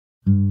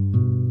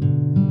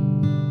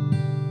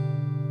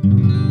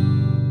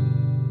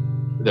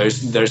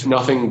There's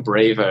nothing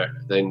braver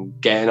than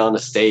getting on a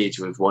stage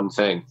with one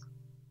thing.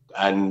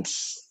 And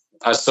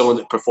as someone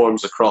that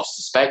performs across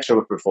the spectrum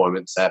of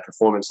performance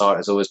art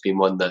has always been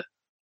one that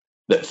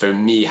for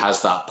me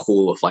has that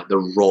pull of like the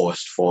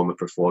rawest form of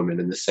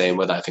performing, in the same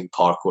way that I think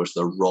parkour is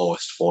the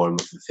rawest form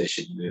of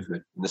efficient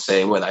movement, in the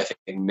same way that I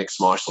think mixed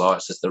martial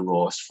arts is the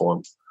rawest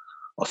form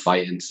of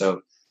fighting.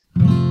 So,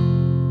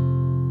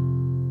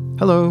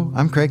 hello,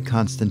 I'm Craig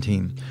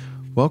Constantine.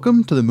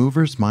 Welcome to the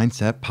Movers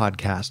Mindset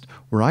podcast,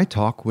 where I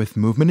talk with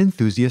movement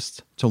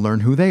enthusiasts to learn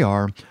who they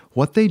are,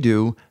 what they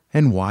do,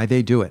 and why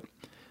they do it.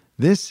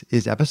 This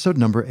is episode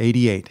number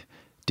 88,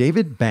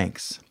 David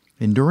Banks,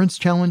 Endurance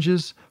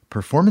Challenges,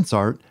 Performance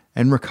Art,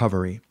 and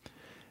Recovery.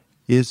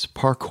 Is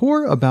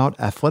parkour about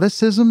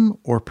athleticism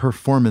or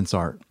performance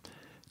art?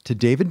 To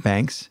David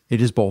Banks, it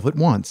is both at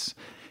once.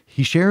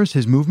 He shares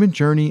his movement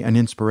journey and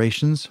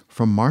inspirations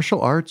from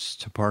martial arts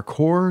to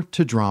parkour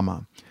to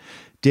drama.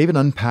 David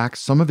unpacks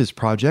some of his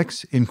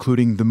projects,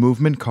 including the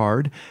Movement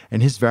Card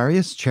and his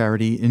various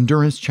charity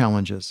endurance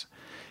challenges.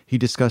 He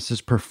discusses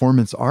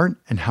performance art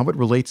and how it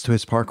relates to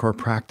his parkour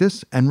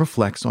practice and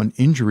reflects on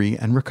injury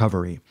and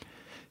recovery.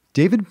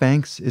 David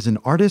Banks is an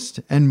artist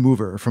and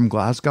mover from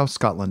Glasgow,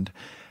 Scotland.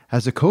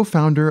 As a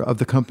co-founder of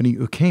the company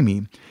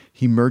Ukemi,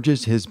 he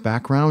merges his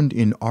background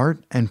in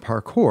art and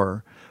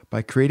parkour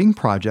by creating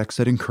projects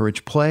that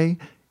encourage play,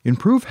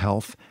 improve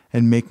health,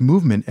 and make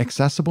movement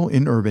accessible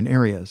in urban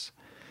areas.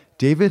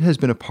 David has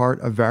been a part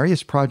of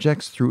various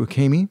projects through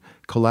Ukemi,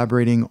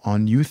 collaborating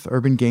on Youth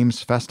Urban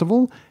Games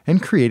Festival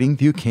and creating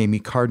the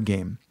Ukemi card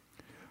game.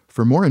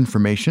 For more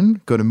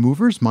information, go to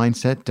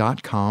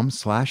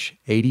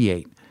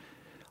moversmindset.com/88.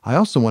 I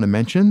also want to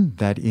mention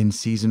that in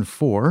Season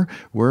 4,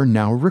 we're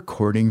now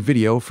recording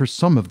video for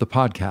some of the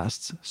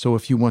podcasts. So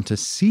if you want to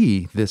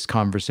see this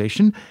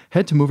conversation,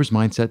 head to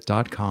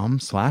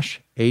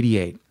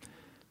moversmindset.com/88.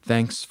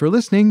 Thanks for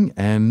listening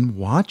and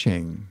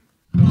watching.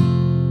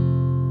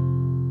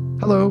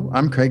 Hello,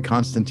 I'm Craig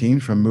Constantine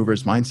from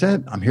Movers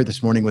Mindset. I'm here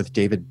this morning with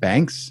David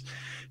Banks.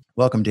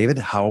 Welcome, David.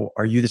 How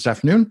are you this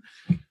afternoon?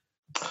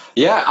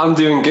 Yeah, I'm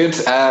doing good.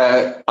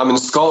 I'm in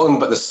Scotland,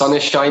 but the sun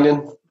is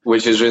shining,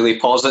 which is really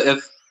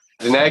positive.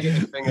 The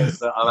negative thing is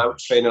that I'm out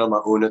training on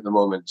my own at the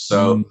moment.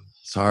 So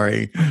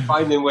sorry.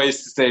 Finding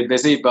ways to stay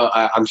busy, but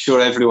I'm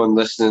sure everyone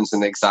listening is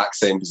in the exact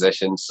same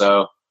position.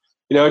 So,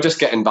 just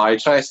getting by,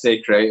 trying to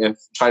stay creative,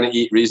 trying to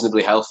eat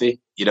reasonably healthy,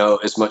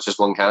 as much as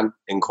one can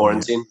in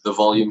quarantine. Yeah. The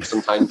volume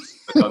sometimes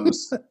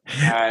becomes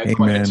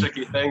quite a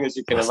tricky thing, as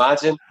you can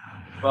imagine.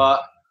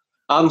 But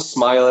I'm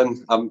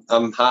smiling,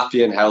 I'm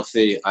happy and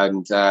healthy,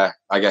 and I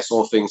guess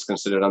all things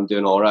considered, I'm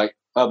doing all right.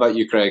 How about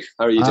you, Craig?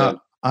 How are you doing?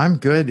 I'm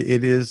good.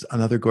 It is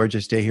another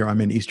gorgeous day here.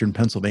 I'm in Eastern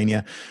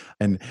Pennsylvania,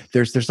 and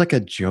there's like a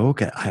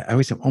joke. I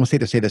almost hate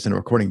to say this in a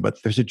recording,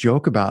 but there's a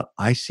joke about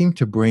I seem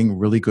to bring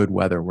really good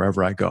weather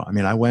wherever I go. I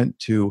mean, I went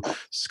to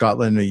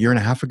Scotland a year and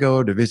a half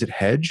ago to visit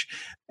Hedge,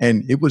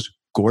 and it was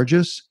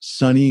gorgeous,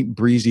 sunny,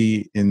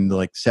 breezy in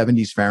the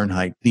 70s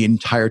Fahrenheit the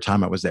entire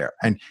time I was there.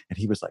 And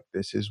he was like,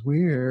 this is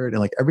weird.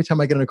 And every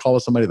time I get on a call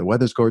with somebody, the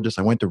weather's gorgeous.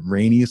 I went to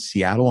rainy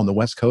Seattle on the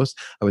West Coast.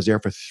 I was there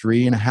for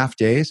 3.5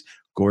 days.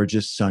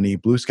 Gorgeous, sunny,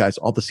 blue skies.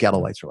 All the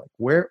Seattleites were like,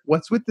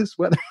 what's with this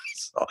weather?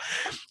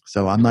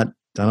 So I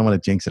don't want to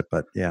jinx it,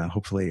 but yeah,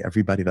 hopefully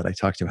everybody that I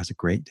talk to has a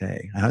great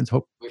day. I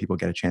hope people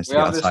get a chance to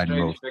get outside and move.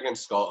 We have this thing in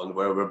Scotland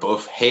where we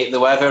both hate the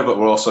weather, but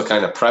we're also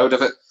kind of proud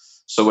of it.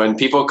 So when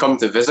people come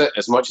to visit,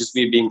 as much as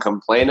we've been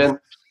complaining,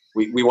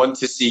 we want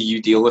to see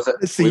you deal with it.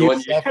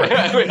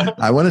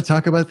 I want to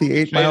talk about the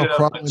 8-mile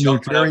crawl in the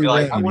very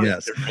rain. I want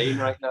it to rain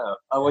right now.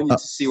 I want you to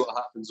see what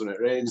happens when it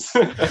rains.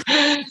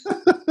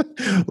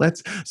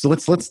 Let's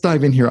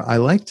dive in here. I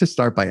like to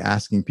start by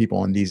asking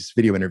people in these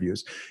video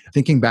interviews,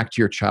 thinking back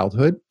to your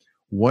childhood,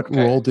 what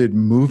role did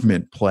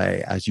movement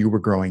play as you were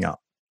growing up?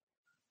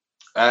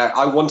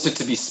 I wanted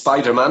to be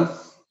Spider-Man,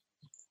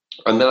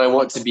 and then I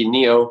wanted to be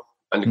Neo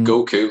and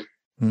Goku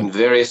and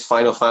various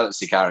Final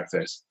Fantasy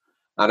characters.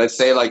 And I'd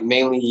say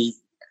mainly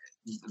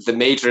the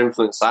major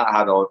influence that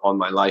had on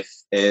my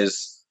life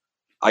is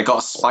I got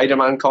a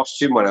Spider-Man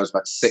costume when I was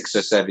about 6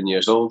 or 7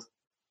 years old.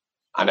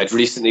 And I'd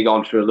recently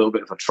gone through a little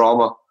bit of a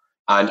trauma,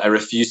 and I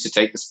refused to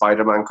take the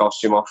Spider-Man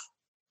costume off.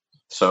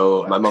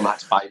 So my mum had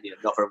to buy me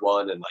another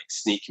one and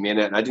sneak me in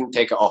it. And I didn't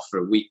take it off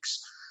for weeks.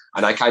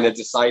 And I kind of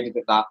decided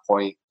at that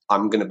point,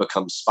 I'm going to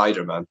become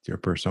Spider-Man. Your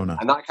persona.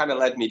 And that kind of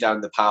led me down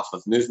the path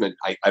of movement.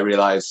 I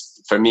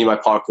realized for me, my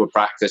parkour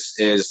practice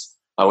is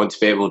I want to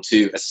be able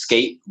to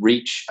escape,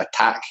 reach,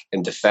 attack,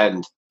 and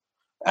defend.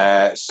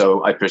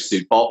 So I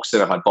pursued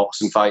boxing. I've had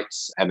boxing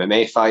fights,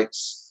 MMA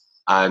fights,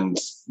 and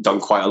done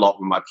quite a lot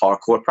with my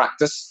parkour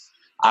practice.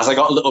 As I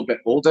got a little bit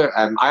older,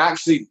 I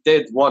actually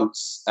did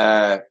once.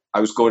 I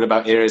was going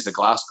about areas of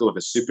Glasgow with a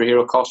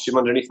superhero costume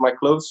underneath my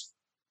clothes,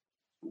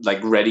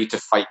 ready to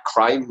fight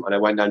crime. And I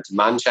went down to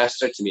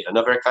Manchester to meet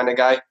another kind of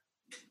guy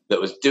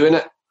that was doing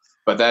it.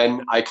 But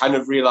then I kind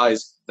of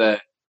realized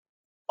that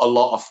a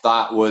lot of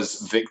that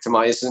was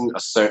victimizing a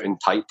certain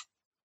type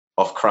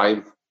of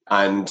crime.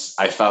 And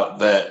I felt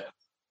that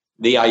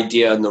the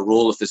idea and the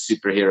role of the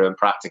superhero and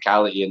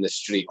practicality in the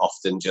street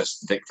often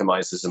just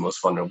victimizes the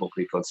most vulnerable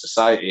people in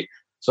society.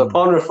 So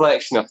upon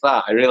reflection of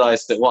that, I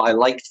realized that what I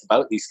liked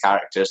about these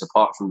characters,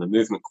 apart from the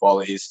movement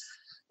qualities,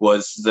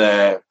 was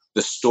the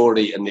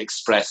story and the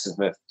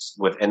expressiveness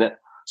within it.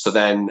 So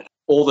then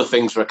all the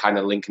things were kind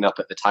of linking up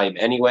at the time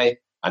anyway.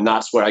 And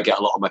that's where I get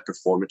a lot of my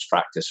performance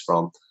practice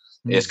from.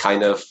 It's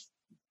kind of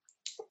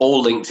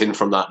all linked in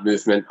from that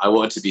movement. I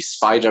wanted to be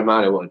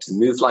Spider-Man. I wanted to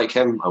move like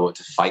him. I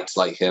wanted to fight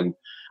like him.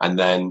 And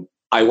then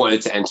I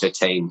wanted to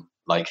entertain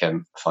like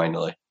him,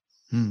 finally.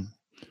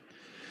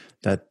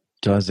 That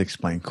does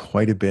explain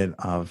quite a bit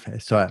of.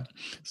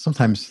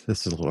 Sometimes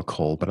this is a little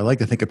cold, but I like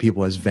to think of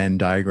people as Venn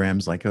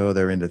diagrams, like, oh,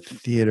 they're into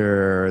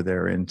theater,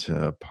 they're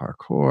into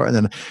parkour. And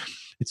then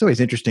it's always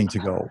interesting to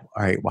go,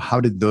 all right, well, how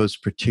did those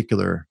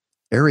particular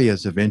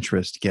areas of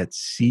interest get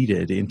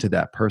seeded into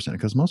that person?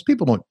 Because most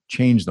people don't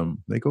change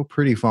them. They go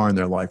pretty far in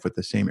their life with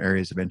the same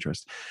areas of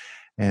interest.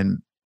 And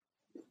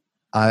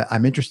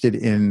I'm interested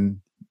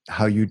in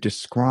how you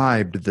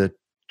described the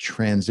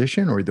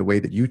transition or the way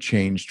that you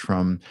changed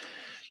from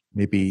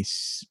maybe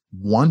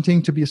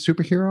wanting to be a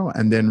superhero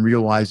and then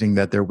realizing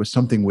that there was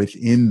something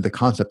within the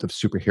concept of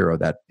superhero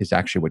that is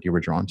actually what you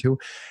were drawn to.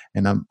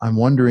 And I'm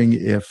wondering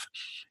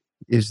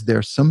is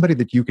there somebody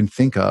that you can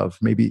think of,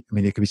 maybe, I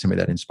mean, it could be somebody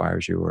that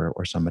inspires you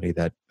or somebody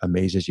that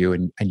amazes you,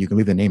 and you can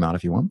leave the name out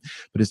if you want,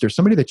 but is there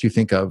somebody that you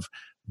think of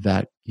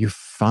that you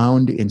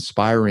found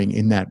inspiring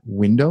in that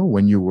window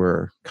when you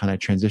were kind of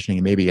transitioning,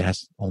 and maybe it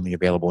has only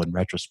available in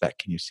retrospect?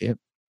 Can you see it?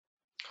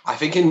 I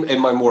think in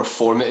my more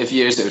formative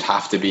years, it would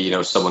have to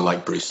be, someone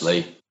like Bruce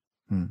Lee,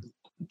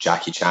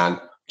 Jackie Chan,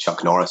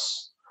 Chuck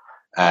Norris.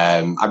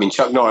 I mean,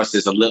 Chuck Norris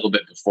is a little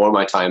bit before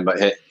my time, but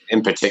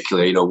in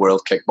particular,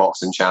 world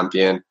kickboxing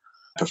champion,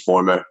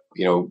 performer,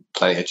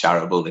 plenty of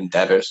charitable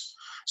endeavors.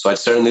 So I'd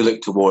certainly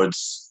look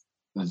towards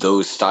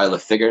those style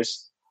of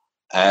figures.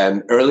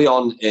 Early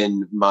on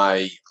in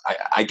my,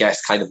 I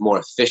guess, kind of more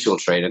official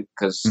training,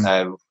 because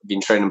I've been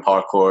training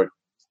parkour,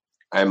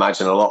 I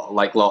imagine a lot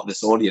of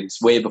this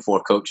audience, way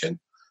before coaching.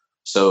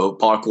 So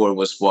parkour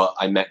was what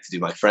I met to do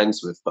my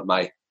friends with, but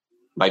my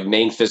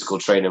main physical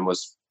training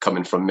was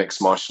coming from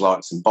mixed martial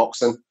arts and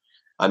boxing.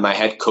 And my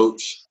head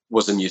coach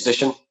was a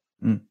musician,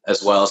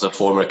 as well as a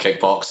former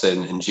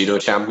kickboxing and judo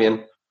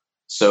champion.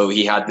 So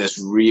he had this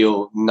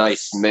real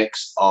nice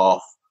mix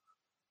of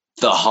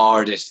the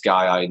hardest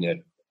guy I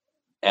knew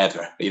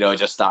ever,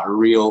 just that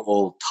real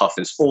old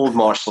toughness, old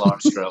martial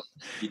arts drill.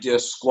 You do a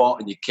squat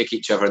and you kick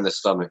each other in the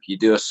stomach. You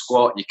do a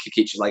squat, you kick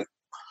each, like,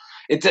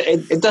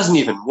 it doesn't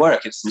even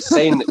work. It's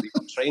insane that we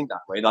got trained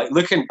that way. Like,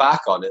 looking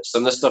back on it,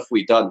 some of the stuff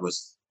we done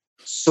was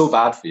so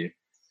bad for you,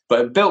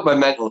 but it built my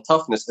mental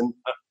toughness.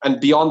 And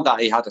beyond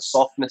that, he had a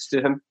softness to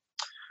him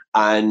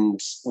and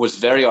was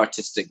very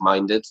artistic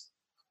minded.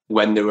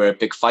 When there were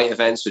big fight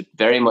events, would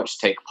very much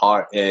take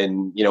part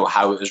in,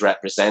 how it was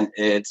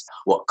represented,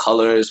 what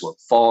colors, what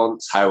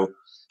fonts, how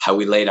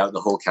we laid out the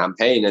whole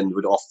campaign, and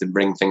would often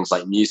bring things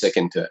like music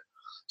into it.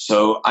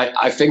 So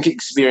I think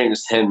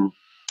experiencing him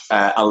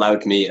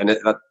allowed me, and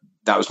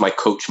that was my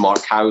coach,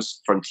 Mark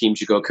Howes from Team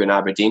Jigoku in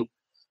Aberdeen.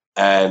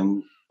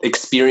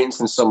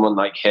 Experiencing someone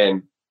like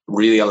him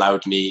really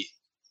allowed me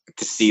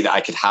to see that I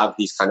could have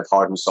these kind of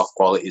hard and soft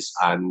qualities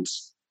and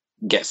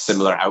get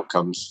similar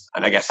outcomes.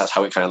 And I guess that's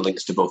how it kind of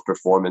links to both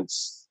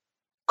performance,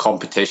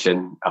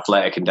 competition,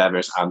 athletic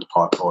endeavors, and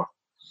parkour.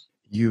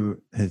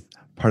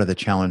 Part of the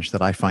challenge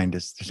that I find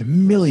is there's a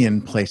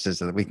million places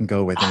that we can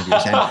go with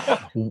interviews. And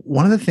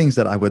one of the things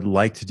that I would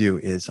like to do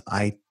is,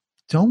 I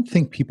don't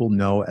think people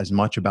know as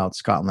much about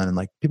Scotland, and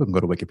like, people can go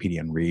to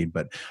Wikipedia and read,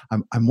 but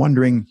I'm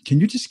wondering,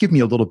 can you just give me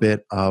a little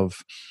bit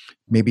of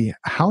maybe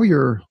how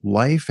your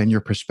life and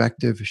your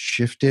perspective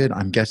shifted?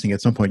 I'm guessing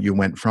at some point you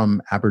went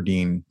from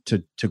Aberdeen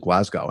to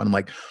Glasgow, and I'm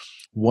like,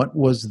 what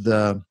was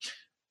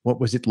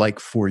it like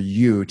for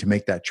you to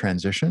make that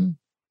transition?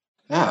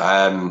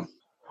 Yeah,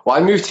 well,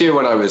 I moved here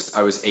when I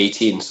was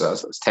 18, so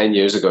that's 10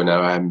 years ago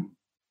now.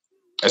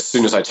 As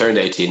soon as I turned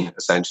 18,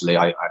 essentially,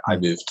 I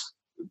moved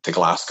to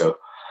Glasgow.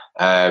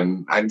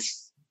 And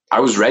I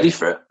was ready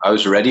for it. I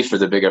was ready for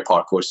the bigger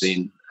parkour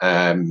scene.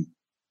 A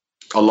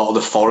lot of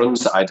the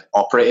forums that I'd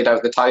operated out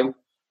at the time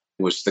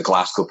was the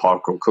Glasgow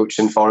Parkour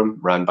Coaching Forum,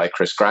 run by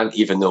Chris Grant.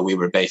 Even though we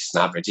were based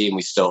in Aberdeen,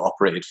 we still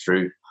operated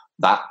through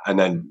that. And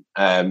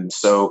then,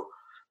 so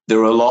there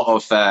were a lot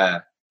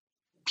of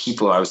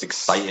people I was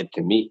excited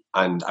to meet,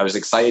 and I was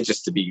excited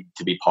just to be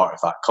part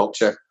of that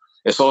culture.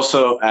 It's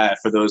also,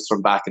 for those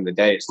from back in the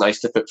day, it's nice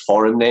to put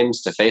foreign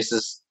names to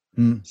faces.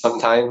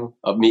 Sometime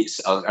I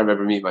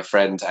remember meeting my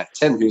friend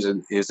Tim, who's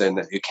in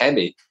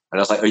Ukemi, and I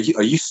was like, "Are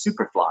you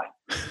Superfly?"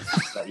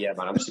 He's like, "Yeah,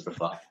 man, I'm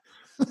Superfly."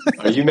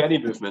 "Are you Many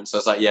Movements?" I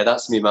was like, "Yeah,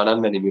 that's me, man.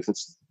 I'm Many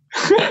Movements."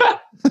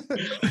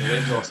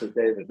 Also,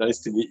 David, nice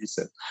to meet you,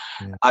 sir.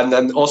 Yeah. And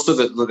then also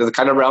the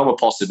kind of realm of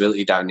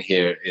possibility down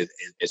here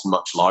is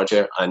much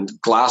larger, and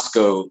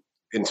Glasgow,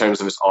 in terms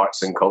of its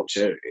arts and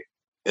culture,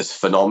 is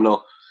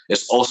phenomenal.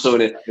 It's also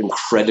an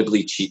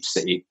incredibly cheap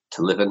city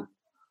to live in.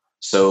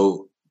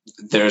 So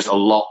there's a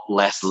lot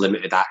less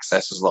limited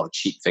access. There's a lot of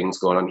cheap things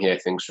going on here,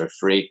 things for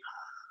free.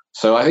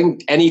 So I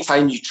think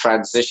anytime you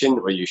transition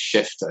or you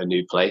shift to a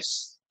new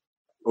place,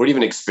 or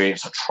even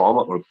experience a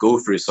trauma or go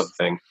through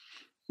something,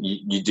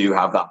 you do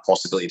have that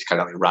possibility to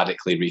kind of like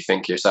radically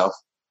rethink yourself.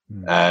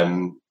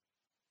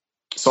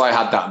 So I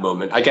had that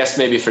moment. I guess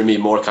maybe for me,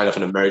 more kind of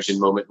an emergent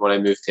moment when I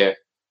moved here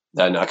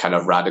than a kind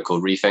of radical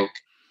rethink.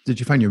 Did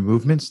you find your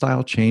movement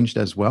style changed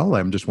as well?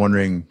 I'm just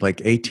wondering,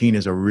 like 18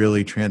 is a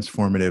really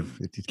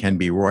transformative, it can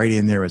be right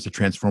in there as a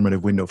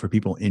transformative window for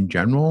people in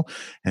general,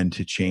 and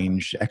to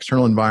change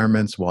external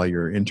environments while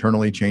you're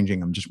internally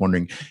changing. I'm just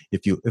wondering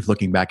if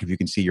looking back, if you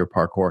can see your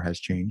parkour has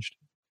changed.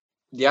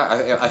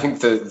 Yeah, I think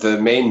the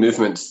main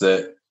movements,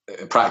 the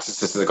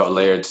practices that got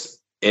layered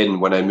in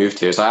when I moved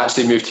here. So I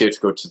actually moved here to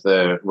go to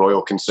the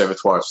Royal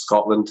Conservatoire of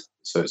Scotland.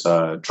 So it's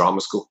a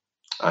drama school.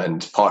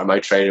 And part of my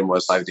training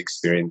was I would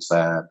experience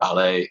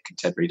ballet,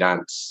 contemporary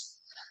dance,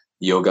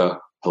 yoga,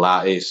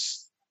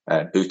 Pilates,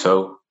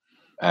 Buto,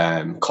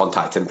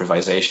 contact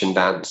improvisation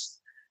dance.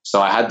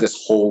 So I had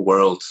this whole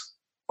world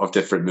of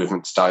different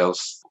movement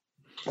styles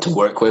to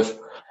work with.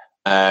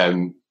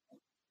 And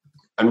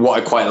what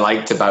I quite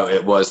liked about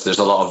it was there's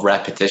a lot of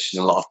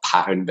repetition, a lot of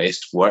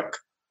pattern-based work.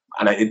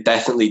 And it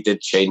definitely did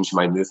change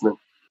my movement.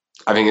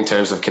 I think in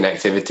terms of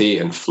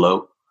connectivity and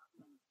flow.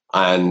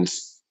 And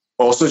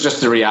also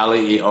just the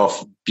reality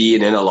of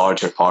being in a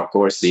larger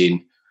parkour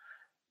scene,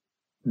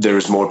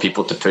 there's more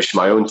people to push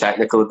my own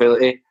technical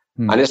ability.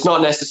 And it's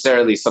not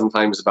necessarily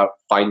sometimes about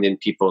finding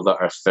people that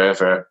are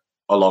further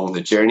along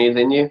the journey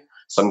than you.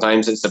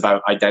 Sometimes it's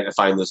about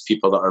identifying those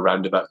people that are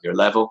around about your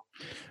level.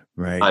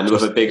 Right. And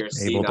just with a bigger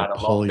scene, able to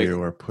pull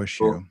you or push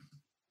you.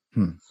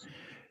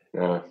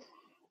 Yeah.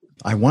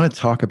 I want to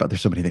talk about,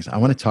 there's so many things. I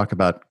want to talk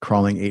about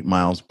crawling 8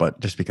 miles, but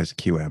just because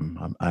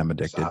QM, I'm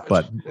addicted. Savage.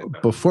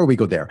 But before we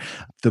go there,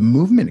 the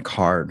Movement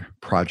Card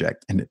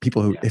project, and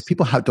people who, if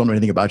people don't know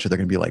anything about you, they're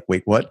going to be like,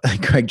 wait, what?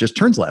 Craig just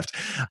turns left.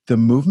 The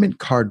Movement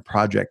Card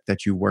project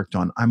that you worked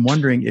on, I'm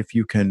wondering if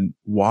you can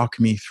walk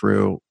me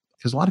through,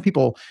 because a lot of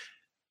people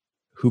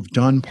who've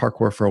done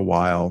parkour for a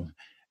while,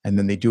 and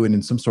then they do it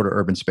in some sort of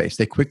urban space,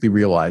 they quickly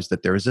realize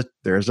that there's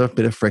a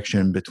bit of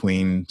friction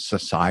between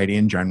society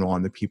in general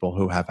and the people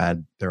who have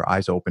had their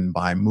eyes opened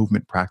by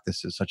movement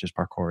practices such as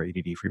parkour,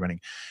 ADD, free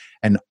running.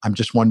 And I'm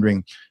just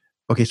wondering,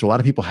 okay, so a lot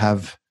of people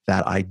have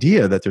that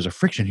idea that there's a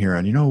friction here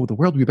and, the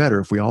world would be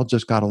better if we all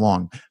just got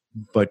along.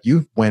 But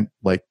you went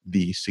like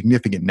the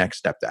significant next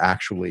step to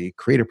actually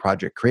create a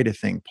project, create a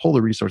thing, pull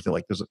the resource.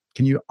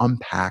 Can you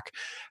unpack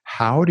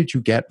how did you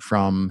get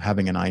from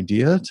having an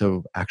idea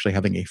to actually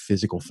having a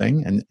physical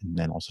thing? And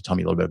then also tell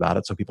me a little bit about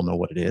it so people know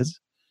what it is.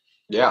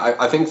 Yeah,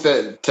 I think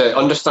that to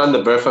understand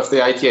the birth of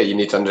the idea, you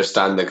need to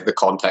understand the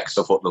context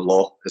of what the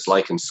law is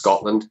like in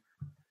Scotland.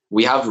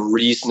 We have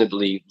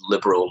reasonably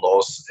liberal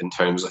laws in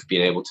terms of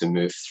being able to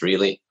move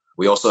freely.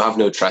 We also have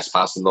no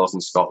trespassing laws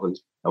in Scotland,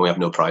 and we have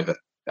no private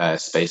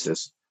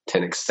spaces to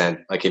an extent.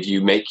 Like if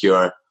you make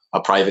a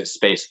private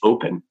space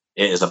open,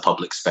 it is a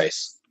public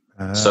space.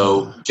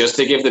 So just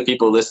to give the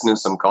people listening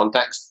some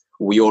context,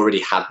 we already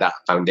had that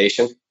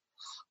foundation.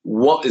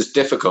 What is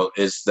difficult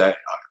is that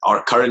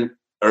our current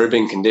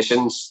urban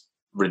conditions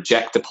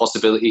reject the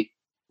possibility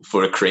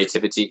for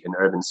creativity in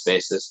urban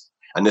spaces.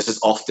 And this is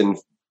often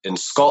in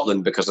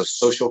Scotland because of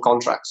social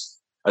contracts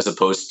as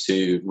opposed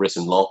to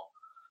written law.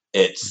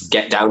 It's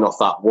get down off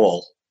that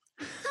wall.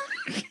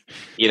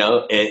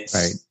 It's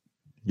right.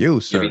 You,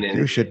 sir,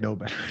 you should know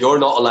better. You're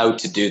not allowed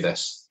to do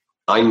this.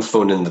 I'm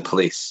phoning the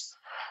police.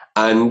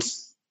 And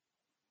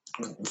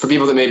for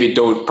people that maybe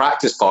don't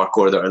practice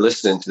parkour that are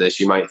listening to this,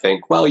 you might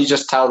think, well, you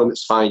just tell them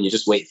it's fine. You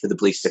just wait for the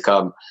police to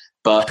come.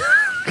 But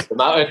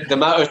the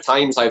amount of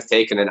times I've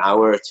taken an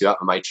hour or two out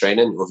of my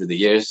training over the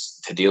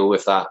years to deal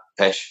with that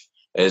fish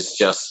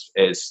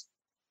is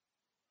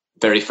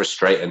very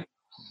frustrating.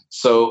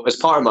 So as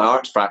part of my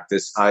arts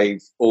practice,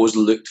 I've always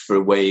looked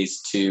for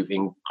ways to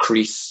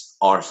increase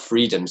our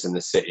freedoms in the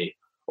city,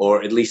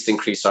 or at least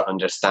increase our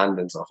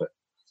understandings of it.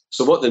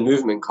 So what the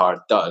movement card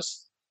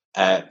does,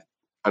 and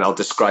I'll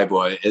describe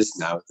what it is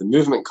now. The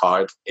movement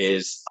card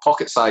is a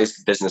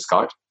pocket-sized business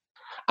card,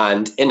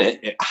 and in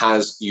it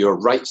has your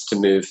rights to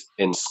move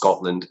in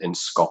Scotland in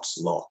Scots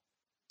law.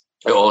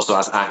 It also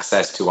has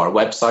access to our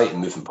website,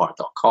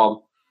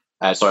 movementcard.com,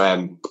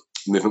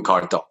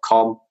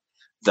 movementcard.com,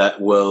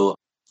 that will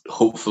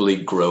hopefully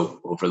grow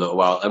over a little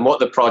while. And what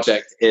the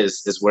project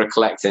is we're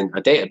collecting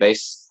a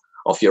database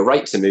of your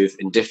right to move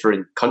in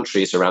different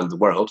countries around the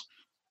world.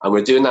 And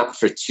we're doing that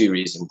for two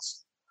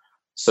reasons.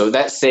 So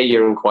let's say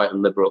you're in quite a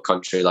liberal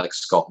country like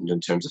Scotland in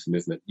terms of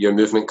movement. Your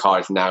movement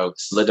card now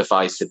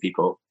solidifies to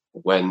people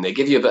when they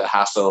give you a bit of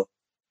hassle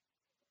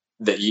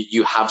that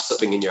you have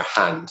something in your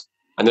hand.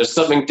 And there's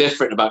something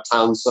different about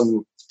telling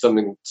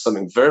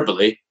something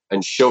verbally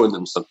and showing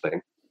them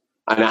something.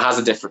 And it has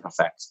a different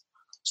effect.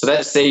 So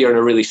let's say you're in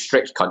a really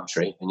strict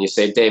country and you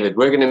say, David,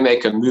 we're going to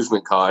make a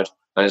movement card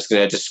and it's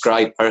going to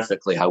describe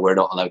perfectly how we're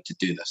not allowed to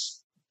do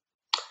this.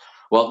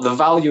 Well, the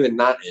value in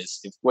that is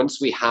if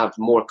once we have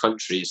more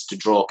countries to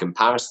draw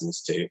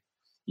comparisons to,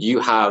 you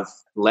have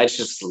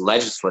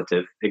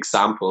legislative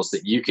examples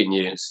that you can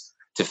use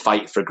to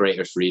fight for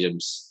greater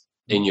freedoms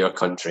in your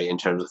country in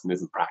terms of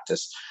movement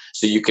practice.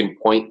 So you can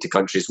point to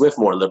countries with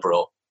more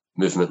liberal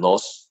movement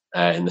laws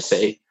in the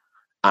city,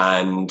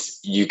 and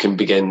you can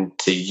begin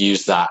to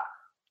use that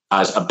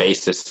as a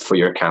basis for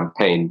your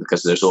campaign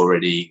because there's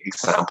already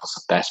examples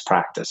of best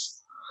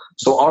practice.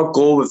 So our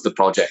goal with the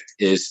project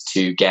is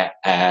to get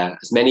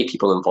as many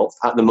people involved.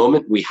 At the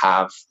moment, we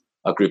have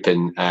a group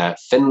in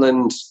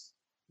Finland,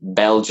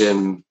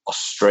 Belgium,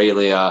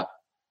 Australia,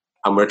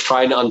 and we're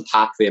trying to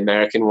unpack the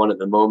American one at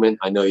the moment.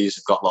 I know you've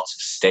got lots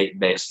of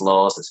state-based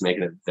laws that's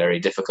making it very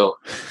difficult.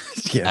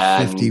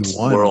 Yeah, and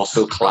 51. We're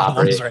also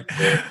collaborating.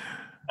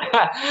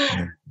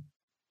 Right.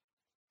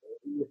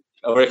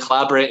 We're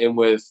collaborating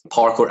with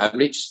Parkour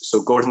Outreach.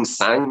 So Gordon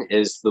Sang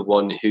is the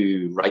one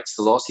who writes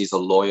the laws. He's a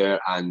lawyer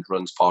and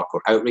runs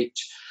Parkour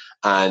Outreach.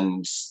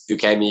 And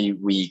Ukemi,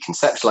 we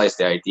conceptualized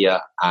the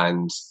idea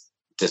and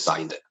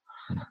designed it.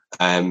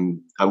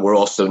 And we're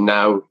also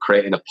now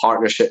creating a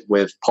partnership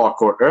with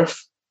Parkour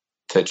Earth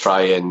to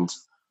try and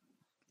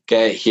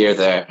get it here,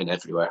 there, and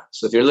everywhere.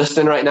 So if you're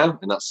listening right now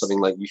and that's something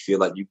like you feel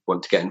like you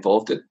want to get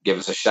involved in, give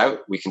us a shout.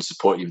 We can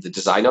support you with the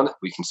design on it.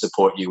 We can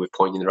support you with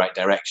pointing in the right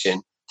direction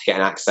to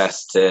getting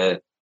access to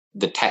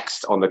the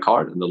text on the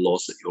card and the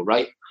laws that you'll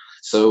write.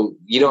 So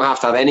you don't have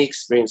to have any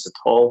experience at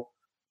all.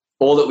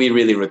 All that we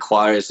really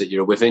require is that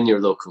you're within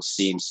your local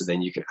scene so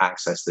then you can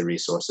access the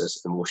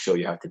resources, and we'll show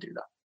you how to do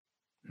that.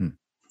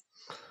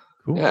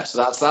 Cool. Yeah, so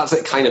that's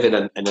it kind of in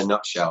a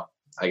nutshell,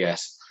 I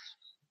guess.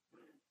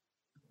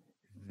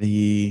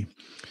 I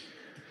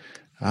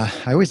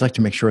always like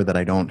to make sure that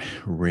I don't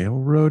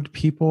railroad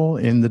people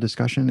in the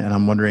discussion. And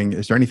I'm wondering,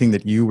 is there anything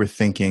that you were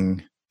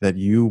thinking that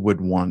you would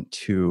want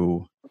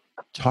to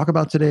talk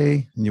about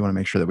today? And you want to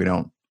make sure that we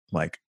don't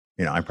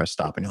I press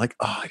stop and you're like,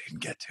 oh, I didn't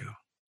get to.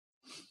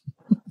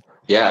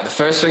 Yeah, the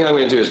first thing I'm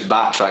going to do is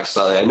backtrack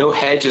slightly. I know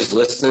Hedge is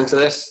listening to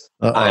this.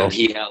 Uh-oh. And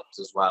he helps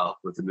as well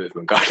with the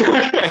movement card.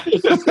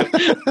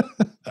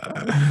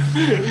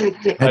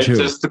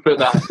 Just to put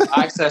that,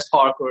 Access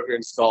Parkour here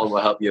in Scotland will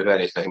help you with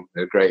anything.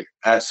 They're great.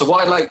 So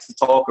what I'd like to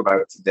talk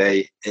about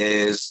today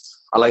is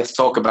I like to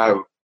talk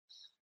about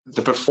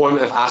the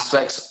performative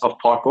aspects of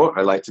parkour.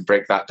 I like to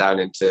break that down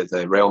into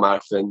the rail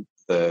marathon,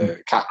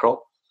 the cat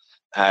crawl.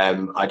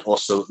 I'd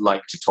also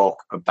like to talk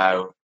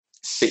about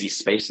city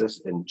spaces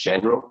in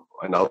general,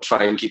 and I'll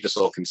try and keep this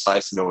all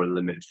concise. I know we're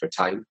limited for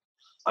time.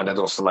 And I'd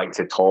also like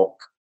to talk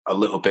a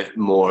little bit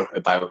more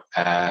about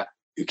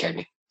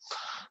Ukemi.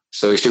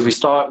 So should we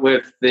start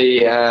with the,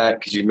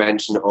 because you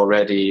mentioned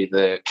already,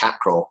 the cat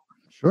crawl?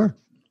 Sure.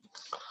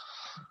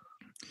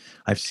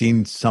 I've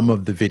seen some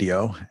of the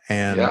video.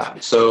 And yeah,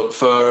 so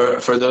for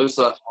those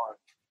that are,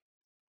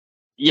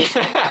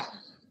 yeah,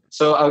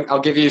 so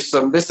I'll give you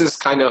some, this is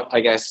kind of, I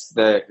guess,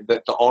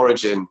 the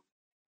origin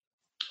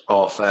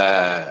of,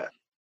 I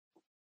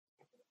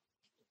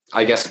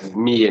guess,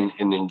 me in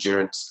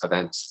endurance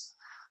events.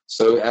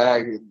 So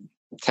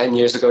 9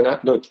 years ago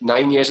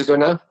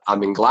now,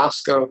 I'm in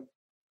Glasgow,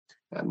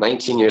 I'm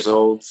 19 years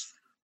old,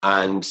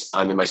 and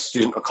I'm in my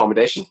student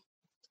accommodation,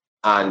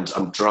 and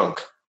I'm drunk.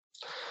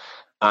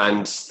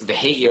 And the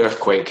Haiti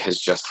earthquake has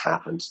just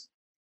happened.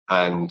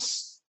 And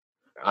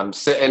I'm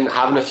sitting,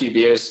 having a few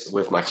beers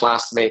with my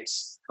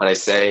classmates, and I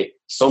say,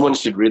 someone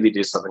should really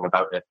do something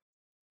about it.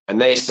 And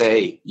they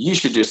say, you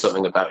should do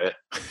something about it.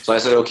 So I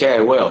said, okay,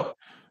 I will.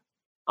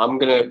 I'm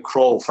going to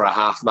crawl for a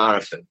half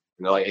marathon.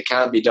 Like, it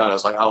can't be done. I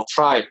was like, I'll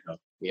try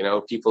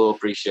it. People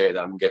appreciate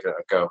that I'm giving it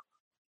a go.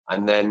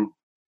 And then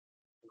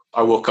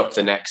I woke up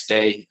the next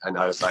day and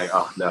I was like,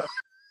 oh no.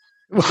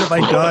 What have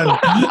I done?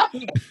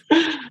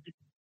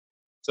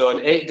 So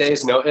on 8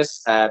 days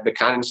notice,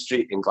 Buchanan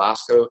Street in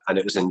Glasgow, and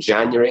it was in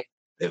January.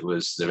 There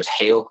was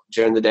hail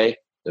during the day.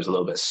 There was a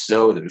little bit of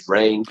snow. There was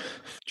rain.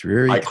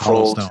 Dreary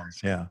cobblestones,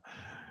 yeah.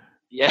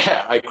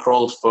 Yeah, I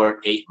crawled for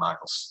 8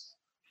 miles.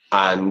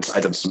 And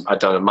I'd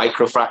done a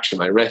microfracture in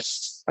my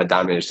wrist. I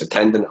damaged a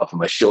tendon up in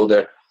my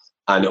shoulder.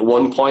 And at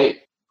one point,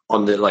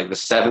 on the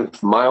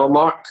 7th mile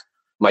mark,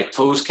 my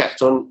toes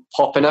kept on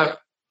popping out.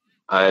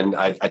 And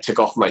I took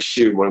off my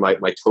shoe, and one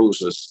of my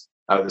toes was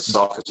out of the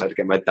socket. So I had to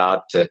get my dad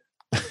to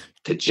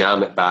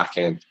jam it back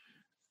in.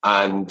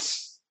 And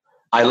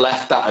I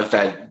left that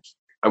event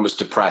and was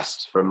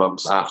depressed for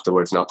months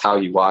afterwards. And I'll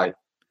tell you why.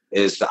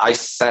 Is that I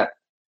set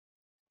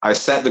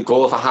the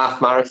goal of a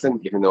half marathon,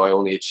 even though I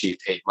only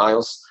achieved 8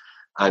 miles.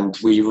 And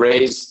we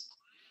raised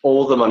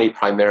all the money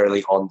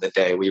primarily on the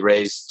day. We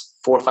raised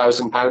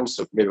 £4,000,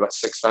 so maybe about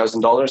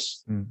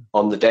 $6,000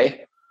 on the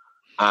day.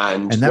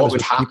 And that what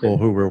was with people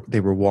who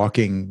were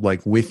walking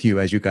with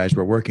you as you guys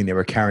were working. They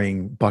were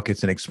carrying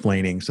buckets and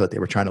explaining, so that they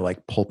were trying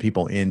to pull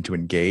people in to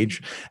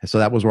engage. And so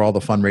that was where all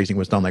the fundraising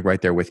was done,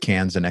 right there with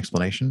cans and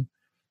explanation.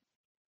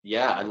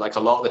 Yeah, and a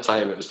lot of the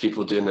time it was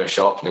people doing their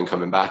shopping and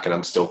coming back, and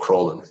I'm still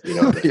crawling.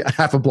 Yeah,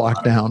 half a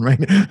block down, right?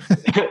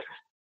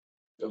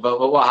 But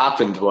what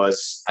happened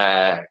was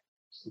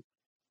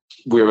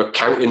we were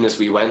counting as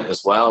we went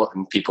as well,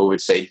 and people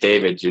would say,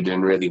 David, you're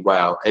doing really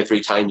well. Every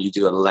time you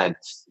do a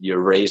length,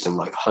 you're raising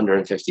like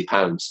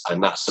 £150,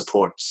 and that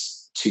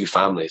supports 2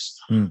 families.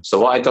 So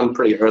what I'd done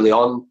pretty early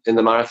on in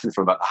the marathon,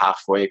 from about the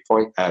halfway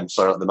point,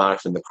 not the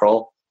marathon, the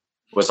crawl,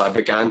 was I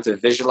began to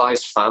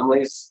visualize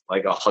families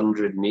like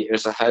 100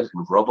 meters ahead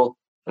in rubble,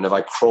 and if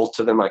I crawled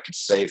to them, I could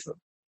save them.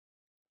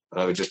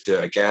 And I would just do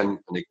it again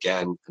and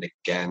again and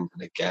again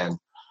and again.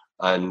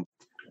 And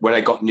when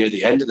I got near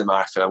the end of the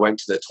marathon, I went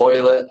to the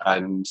toilet,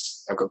 and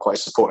I've got quite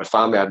a supportive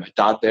family. I had my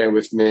dad there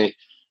with me,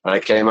 and I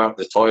came out of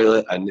the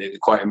toilet, and it was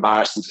quite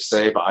embarrassing to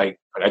say, but I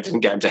didn't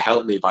get him to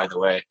help me, by the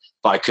way,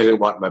 but I couldn't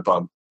wipe my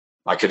bum.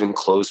 I couldn't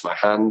close my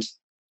hand,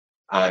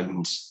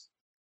 and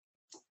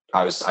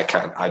I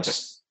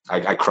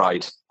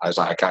cried. I was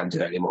like, I can't do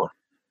it anymore.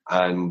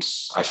 And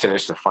I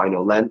finished the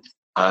final length,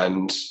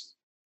 and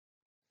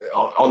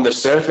on the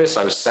surface,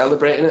 I was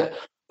celebrating it,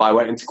 but I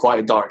went into quite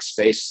a dark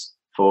space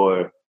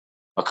for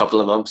a couple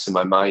of months in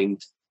my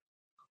mind,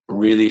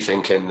 really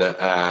thinking that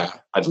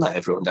I'd let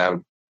everyone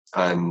down.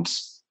 And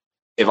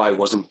if I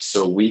wasn't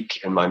so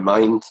weak in my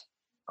mind,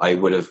 I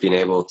would have been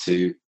able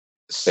to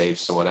save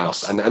someone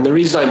else. And the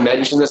reason I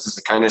mention this is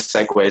it kind of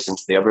segues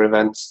into the other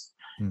events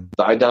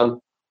that I'd done.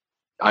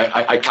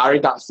 I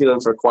carried that feeling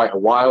for quite a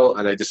while,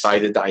 and I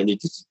decided that I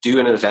needed to do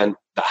an event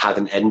that had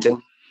an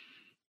ending.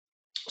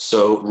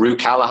 So Rue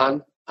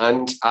Callahan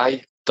and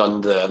I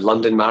done the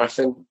London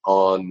Marathon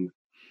on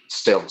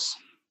stilts.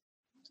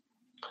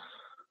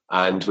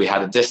 And we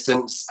had a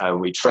distance, and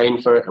we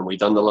trained for it, and we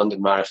done the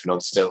London Marathon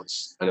on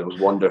stilts, and it was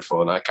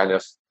wonderful. And I kind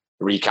of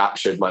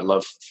recaptured my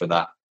love for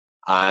that.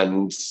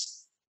 And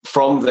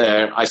from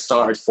there, I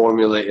started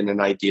formulating an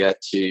idea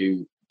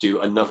to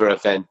do another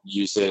event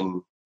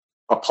using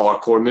a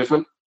parkour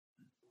movement.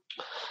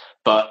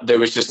 But there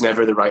was just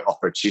never the right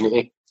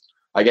opportunity.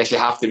 I guess you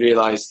have to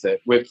realize that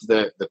with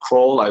the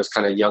crawl, I was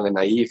kind of young and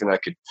naive, and I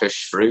could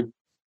push through,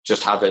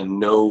 just having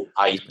no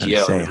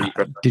idea.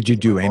 Did you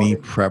do any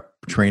prep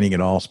training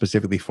at all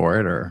specifically for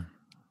it, or?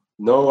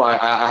 No,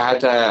 I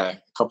had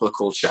a couple of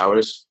cold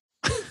showers.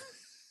 That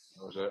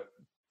was it.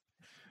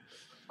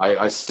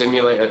 I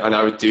stimulated, and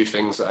I would do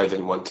things that I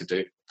didn't want to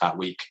do that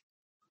week.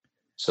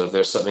 So if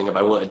there's something, if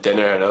I wanted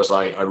dinner and I was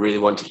like, I really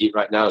want to eat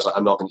right now, I was like,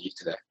 I'm not going to eat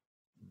today.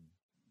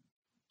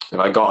 If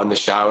I got in the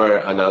shower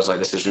and I was like,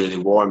 this is really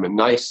warm and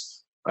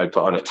nice, I'd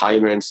put on a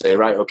timer and say,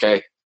 right,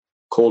 okay,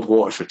 cold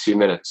water for 2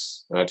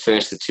 minutes. And I'd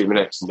finish the 2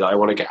 minutes and be like, I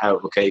want to get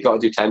out. Okay, you got to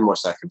do 10 more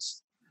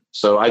seconds.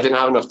 So I didn't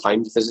have enough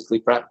time to physically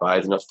prep, but I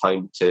had enough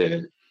time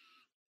to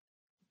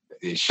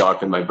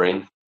sharpen my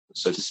brain,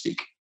 so to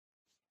speak.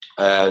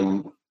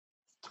 And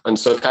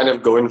so kind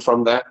of going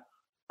from there,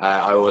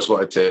 I always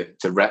wanted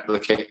to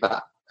replicate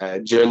that.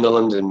 During the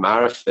London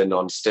Marathon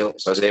on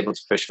stilts, I was able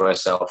to push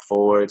myself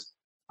forward.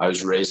 I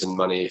was raising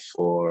money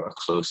for a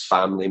close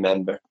family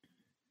member,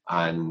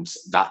 and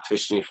that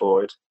pushed me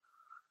forward.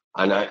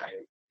 And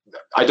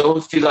I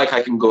don't feel like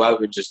I can go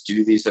out and just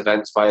do these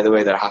events, by the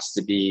way. There has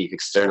to be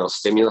external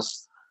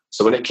stimulus.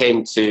 So when it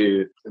came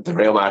to the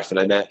Rail Marathon,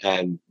 I met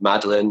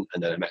Madeline,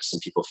 and then I met some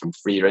people from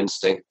Freer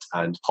Instinct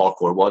and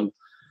Parkour One,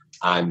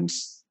 and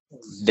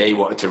they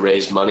wanted to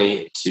raise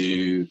money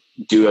to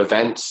do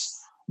events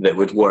that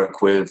would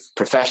work with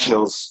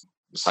professionals,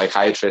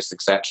 psychiatrists,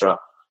 etc.,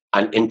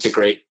 and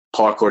integrate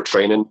parkour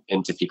training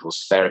into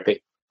people's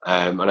therapy.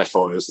 And I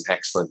thought it was an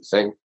excellent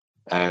thing.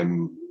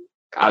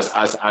 As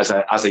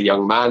a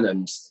young man,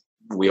 and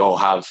we all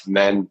have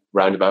men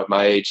round about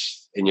my age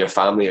in your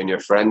family and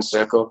your friend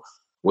circle,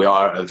 we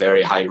are at a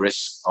very high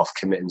risk of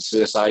committing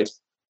suicide.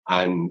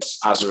 And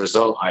as a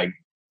result, I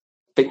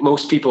think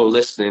most people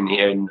listening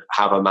here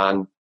have a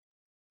man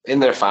in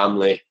their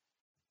family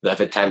that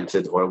have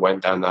attempted or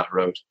went down that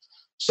road.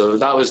 So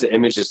that was the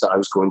images that I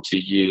was going to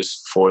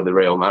use for the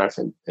Rail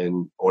Marathon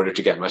in order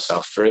to get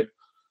myself through it.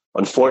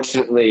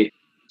 Unfortunately,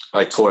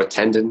 I tore a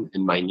tendon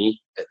in my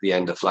knee at the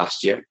end of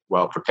last year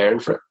while preparing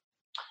for it.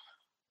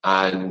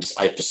 And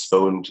I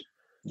postponed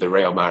the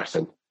Rail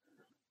Marathon.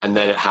 And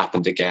then it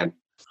happened again.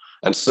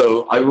 And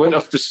so I wouldn't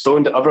have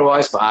postponed it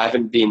otherwise, but I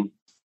haven't been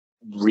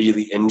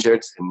really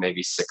injured in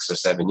maybe 6 or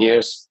 7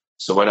 years.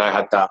 So when I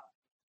had that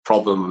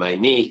problem with my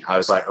knee, I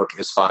was like, okay,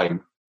 it's fine.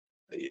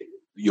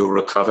 You'll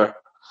recover.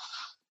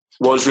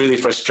 What's really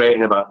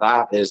frustrating about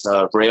that is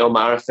a Rail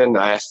Marathon,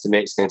 I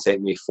estimate it's going to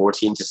take me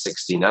 14 to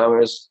 16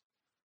 hours.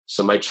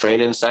 So my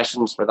training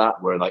sessions for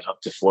that were like up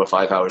to 4 or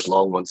 5 hours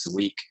long once a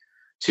week,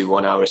 2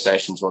 1-hour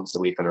sessions once a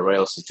week on a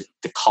rail. So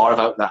to carve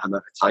out that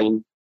amount of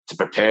time to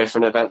prepare for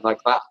an event like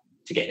that,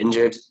 to get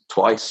injured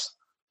twice,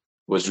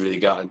 was really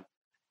gutting.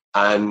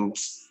 And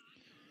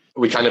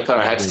we kind of put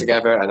our heads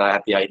together, and I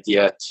had the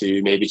idea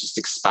to maybe just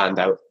expand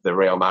out the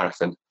Rail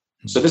Marathon.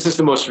 So this is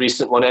the most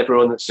recent one,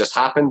 everyone, that's just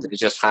happened. It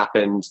just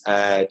happened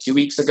 2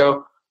 weeks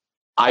ago.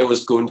 I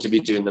was going to be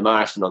doing the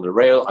marathon on the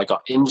rail. I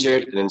got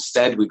injured, and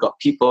instead we got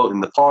people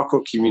in the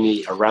parkour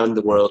community around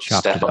the world to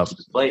step up to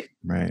the plate.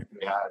 Right.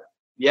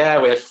 We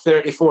had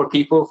 34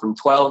 people from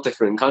 12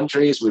 different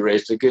countries. We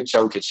raised a good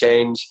chunk of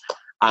change.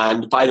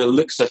 And by the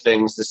looks of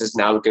things, this is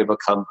now going to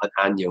become an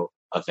annual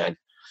event.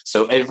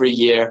 So every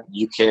year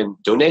you can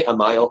donate a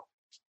mile,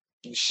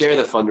 share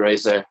the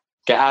fundraiser,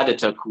 get added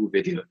to a cool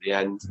video at the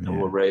end, and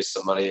we'll raise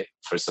some money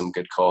for some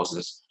good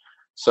causes.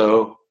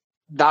 So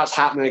that's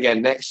happening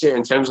again next year.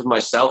 In terms of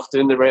myself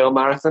doing the rail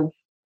marathon,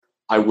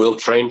 I will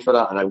train for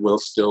that, and I will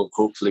still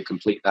hopefully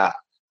complete that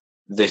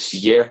this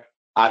year.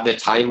 At the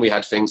time, we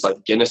had things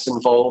like Guinness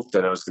involved,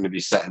 and I was going to be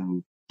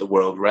setting the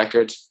world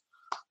record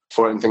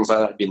for it and things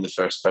like that, being the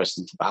first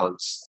person to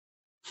balance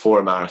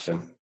for a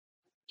marathon.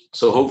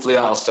 So hopefully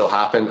that'll still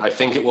happen. I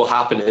think it will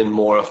happen in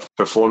more of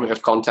a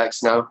performative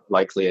context now,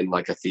 likely in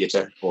like a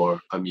theatre or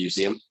a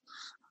museum.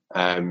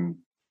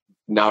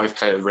 Now I've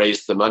kind of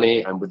raised the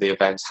money, and with the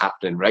events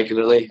happening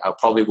regularly, I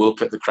probably will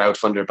put the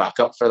crowdfunder back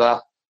up for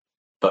that.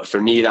 But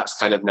for me, that's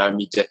kind of now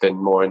me dipping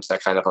more into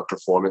that kind of a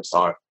performance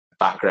art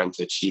background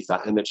to achieve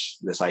that image,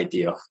 this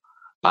idea of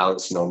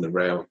balancing on the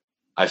rail.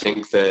 I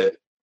think a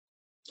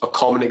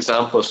common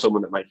example of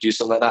someone that might do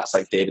something like that is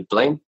like David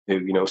Blaine, who,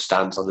 you know,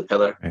 stands on the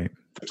pillar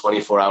for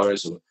 24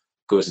 hours or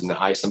goes in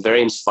the ice. I'm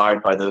very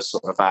inspired by those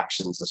sort of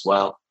actions as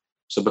well.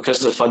 So because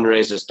the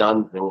fundraiser is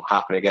done, it won't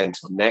happen again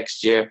until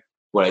next year.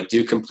 When I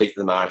do complete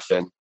the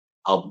marathon,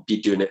 I'll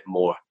be doing it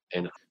more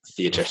in a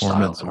theatre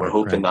style. And we're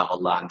hoping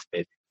that'll land.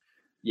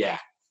 Yeah.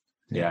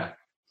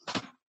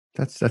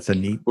 That's a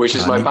neat, which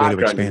is my neat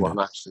background and what I'm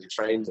actually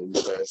trained in.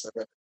 So,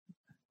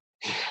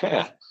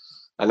 yeah.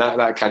 And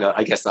that kind of,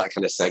 I guess that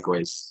kind of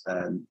segues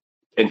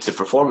into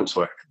performance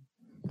work.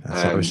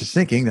 That's what I was just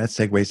thinking. That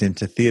segues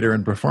into theater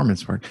and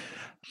performance work.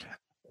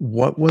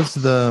 What was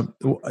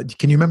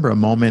can you remember a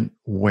moment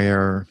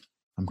where,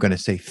 I'm going to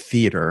say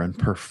theater and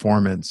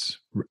performance,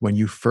 when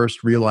you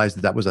first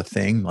realized that was a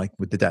thing? Like,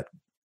 did that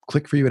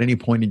click for you at any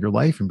point in your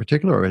life in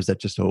particular, or has that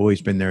just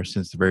always been there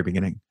since the very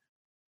beginning?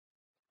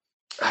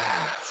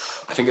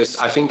 I think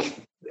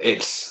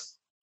it's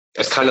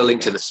kind of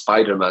linked to the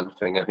Spider-Man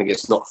thing. I think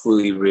it's not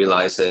fully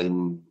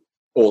realizing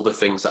all the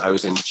things that I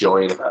was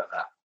enjoying about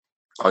that.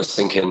 I was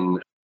thinking,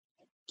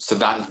 so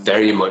that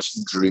very much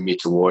drew me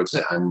towards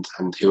it, and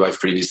who I've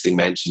previously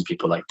mentioned,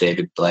 people like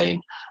David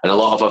Blaine and a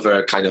lot of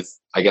other kind of,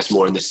 I guess,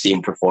 more in the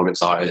scene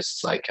performance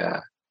artists like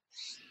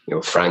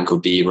Franco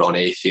B, Ron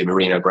Afey,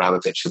 Marina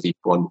Abramovich will be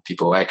one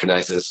people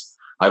recognize as.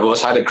 I've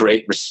always had a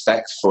great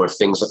respect for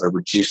things that are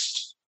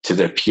reduced to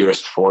their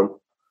purest form.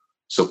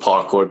 So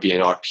parkour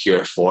being our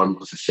pure form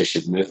of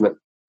efficient movement.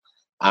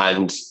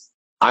 And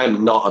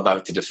I'm not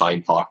about to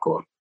define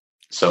parkour.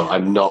 So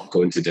I'm not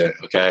going to do it,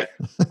 okay?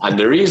 And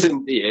the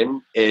reason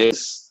being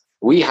is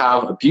we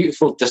have a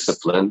beautiful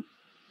discipline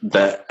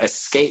that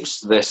escapes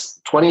this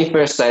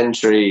 21st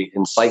century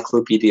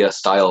encyclopedia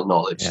style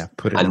knowledge.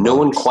 And no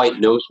one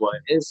quite knows what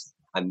it is.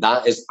 And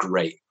that is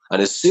great.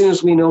 And as soon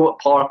as we know what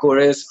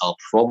parkour is, I'll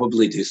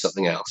probably do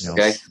something else,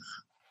 okay?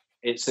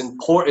 It's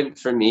important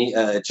for me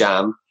at a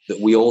jam that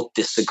we all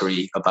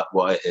disagree about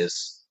what it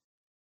is.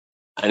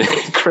 And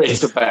it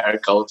creates a better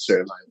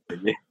culture, in my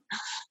opinion.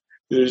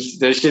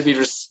 There should be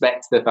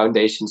respect to the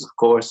foundations, of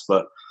course,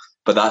 but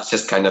that's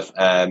just kind of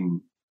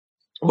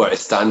where I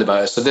stand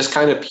about it. So this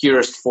kind of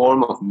purest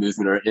form of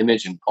movement or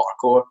image in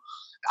parkour,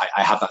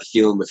 I have that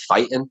feeling with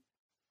fighting.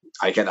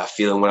 I get that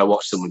feeling when I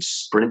watch someone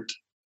sprint.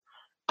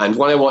 And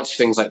when I watch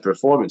things like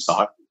performance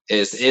art,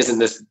 isn't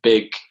this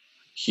big,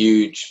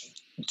 huge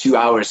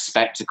 2-hour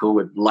spectacle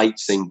with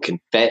lights and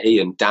confetti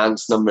and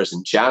dance numbers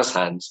and jazz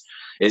hands.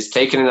 It's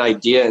taking an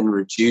idea and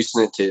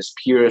reducing it to its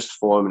purest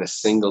form in a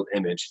single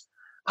image.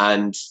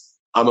 And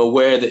I'm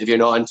aware that if you're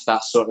not into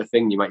that sort of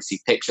thing, you might see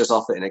pictures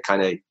of it and it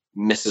kind of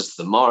misses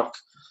the mark.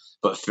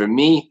 But for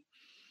me,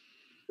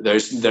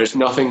 there's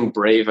nothing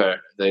braver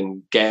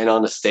than getting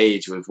on a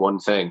stage with one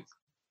thing.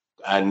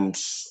 And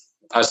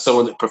as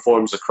someone that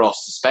performs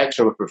across the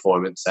spectrum of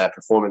performance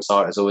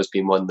art has always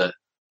been one that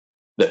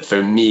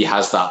for me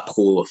has that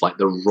pull of like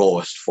the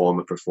rawest form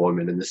of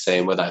performing, in the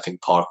same way that I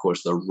think parkour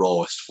is the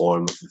rawest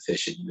form of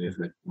efficient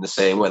movement, in the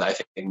same way that I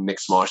think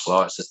mixed martial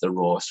arts is the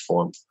rawest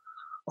form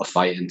of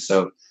fighting.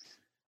 So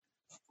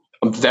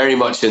I'm very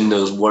much in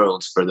those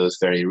worlds for those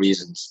very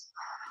reasons.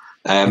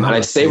 And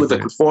I'd say with the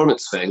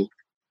performance thing,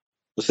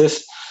 what's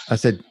this? I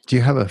said, do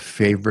you have a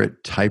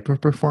favorite type of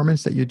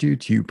performance that you do?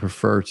 Do you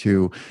prefer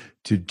to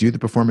do the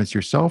performance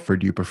yourself, or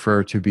do you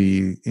prefer to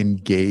be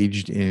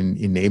engaged in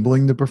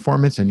enabling the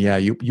performance? And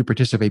you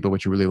participate, but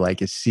what you really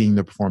like is seeing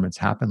the performance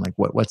happen. Like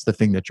what's the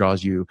thing that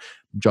draws you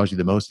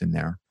the most in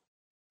there?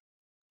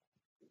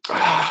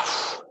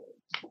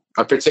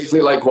 I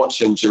particularly like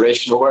watching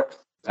durational work.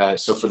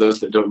 So for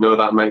those that don't know,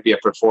 that might be a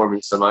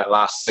performance that might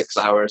last 6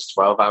 hours,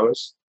 12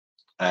 hours.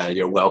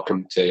 You're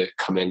welcome to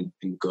come in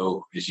and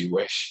go as you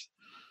wish.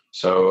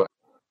 So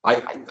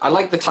I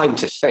like the time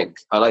to think.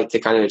 I like to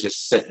kind of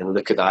just sit and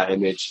look at that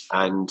image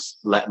and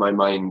let my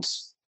mind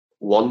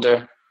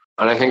wander.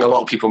 And I think a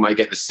lot of people might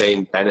get the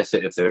same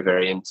benefit if they're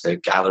very into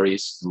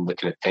galleries and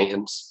looking at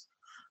paintings.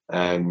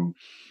 When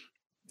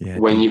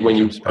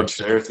you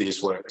observe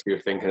these works, you're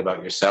thinking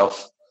about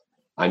yourself.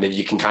 And then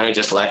you can kind of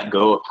just let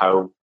go of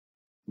how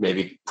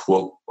maybe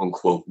quote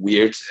unquote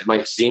weird it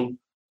might seem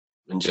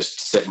and just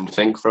sit and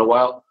think for a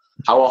while.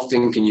 How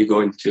often can you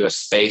go into a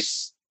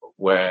space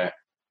where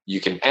you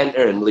can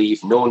enter and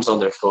leave, no one's on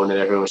their phone, and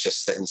everyone's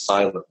just sitting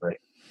silently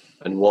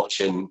and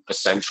watching a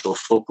central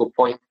focal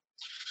point.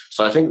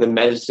 So I think the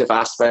meditative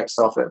aspects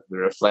of it, the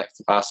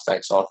reflective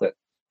aspects of it,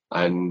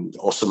 and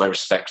also my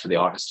respect for the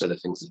artist are the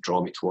things that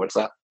draw me towards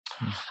that.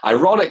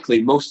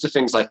 Ironically, most of the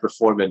things I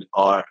perform in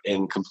are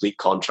in complete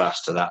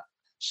contrast to that.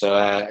 So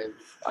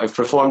I've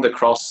performed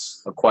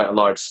across quite a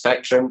large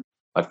spectrum.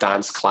 I've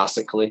danced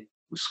classically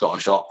with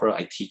Scottish opera.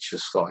 I teach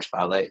with Scottish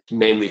ballet,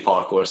 mainly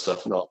parkour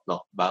stuff, not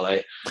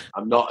ballet.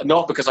 I'm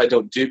not because I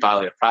don't do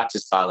ballet or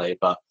practice ballet,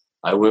 but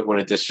I wouldn't want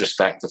to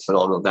disrespect the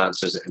phenomenal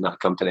dancers in that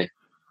company.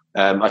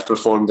 I've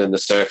performed in the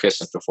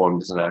circus. I've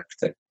performed as an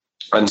architect.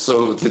 And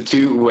so the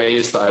two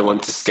ways that I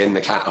want to skin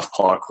the cat of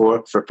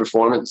parkour for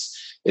performance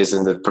is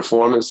in the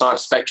performance art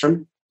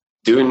spectrum,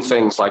 doing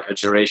things like a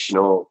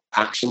durational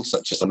action,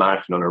 such as a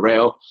marathon on a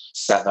rail,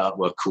 set that up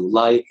with cool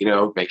light,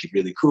 make it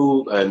really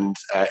cool, and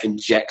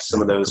inject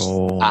some of those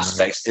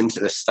aspects into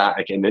the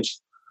static image.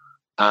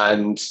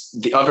 And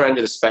the other end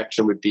of the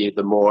spectrum would be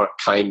the more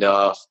kind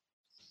of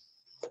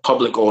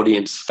public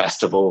audience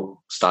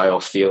festival style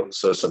feel,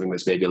 so something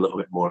that's maybe a little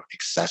bit more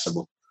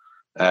accessible.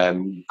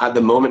 At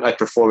the moment, I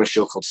perform a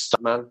show called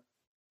Stuntman,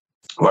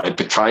 where I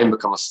try and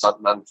become a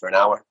stuntman for an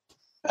hour.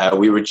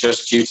 We were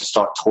just due to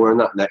start touring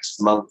that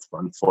next month,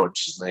 but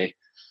unfortunately,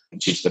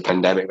 due to the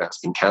pandemic, that's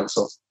been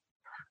cancelled.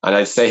 And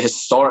I'd say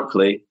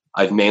historically,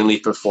 I've mainly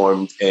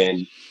performed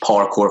in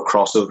parkour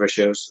crossover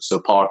shows. So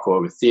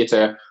parkour with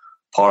theatre,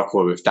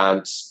 parkour with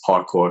dance,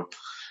 parkour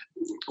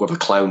with a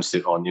clown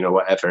suit on,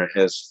 whatever it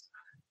is.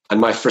 And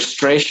my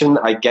frustration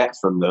I get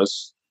from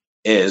those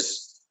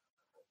is,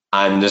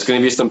 and there's going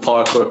to be some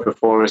parkour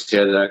performers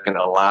here that are going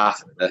to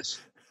laugh at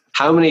this,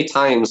 how many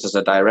times has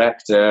a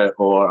director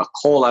or a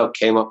call out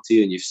came up to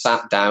you and you've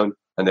sat down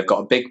and they've got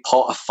a big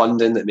pot of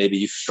funding that maybe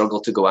you've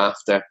struggled to go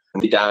after,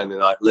 and be down and they're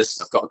like,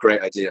 listen, I've got a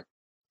great idea.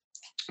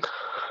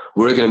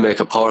 We're going to make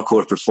a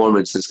parkour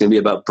performance. It's going to be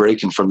about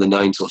breaking from the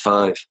 9 to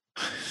 5.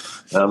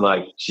 And I'm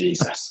like,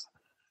 Jesus.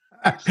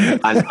 And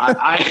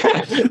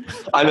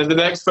and then the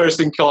next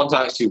person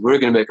contacts you, we're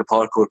going to make a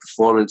parkour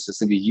performance. It's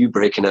going to be you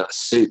breaking out a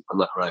suit. I'm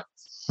like, right.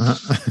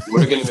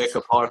 We're going to make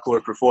a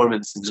parkour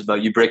performance. It's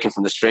about you breaking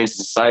from the strangest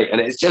in sight. And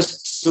it's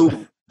just so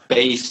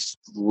base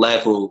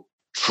level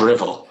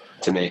drivel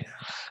to me.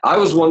 I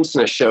was once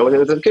in a show, and it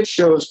was a good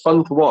show, it was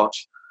fun to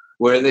watch,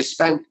 where they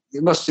spent,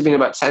 it must have been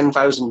about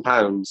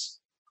 £10,000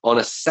 on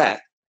a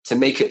set to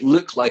make it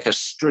look like a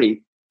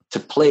street to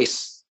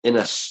place in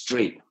a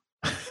street.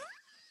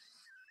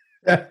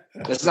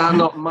 Is that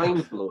not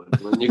mind-blowing?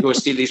 When you go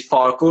see these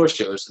parkour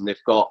shows and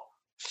they've got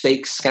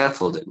fake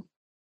scaffolding,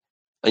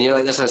 and you're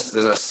like, there's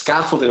a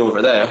scaffolding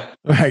over there.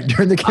 Right,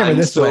 turn the camera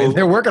this way.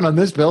 They're working on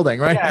this building,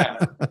 right?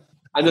 Yeah.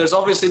 And there's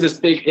obviously this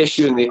big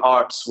issue in the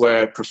arts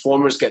where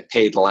performers get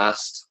paid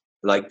last.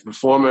 Like,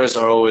 performers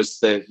are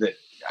always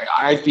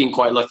I've been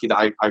quite lucky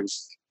that I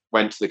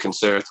went to the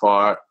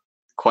conservatoire,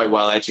 quite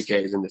well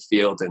educated in the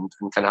field, and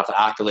kind of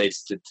have the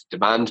accolades to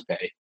demand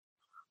pay.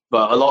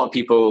 But a lot of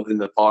people in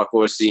the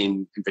parkour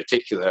scene in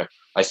particular,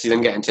 I see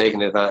them getting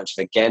taken advantage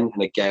of again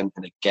and again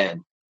and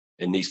again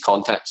in these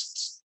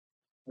contexts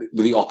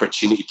with the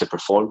opportunity to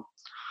perform.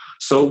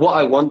 So what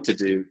I want to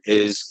do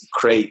is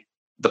create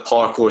the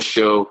parkour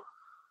show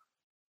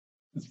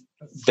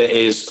that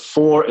is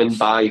for and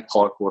by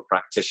parkour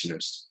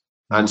practitioners.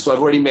 And so I've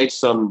already made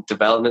some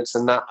developments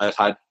in that. I've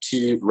had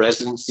 2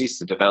 residencies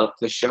to develop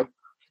this show.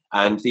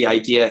 And the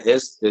idea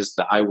is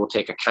that I will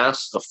take a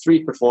cast of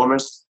 3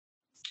 performers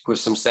with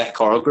some set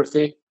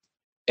choreography.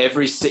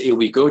 Every city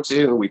we go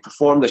to, we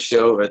perform the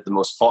show at the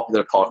most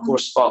popular parkour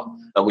spot,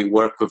 and we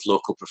work with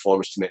local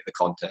performers to make the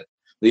content.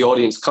 The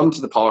audience come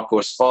to the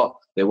parkour spot,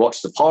 they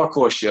watch the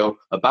parkour show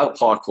about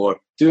parkour,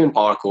 doing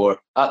parkour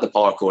at the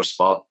parkour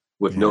spot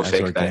with no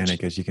fake bench. As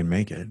organic as you can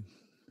make it.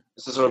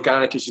 It's as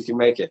organic as you can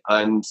make it.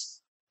 And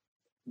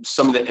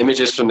some of the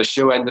images from the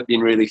show end up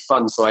being really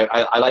fun. So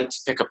I like to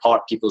pick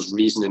apart people's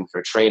reasoning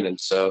for training.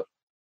 So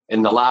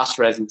in the last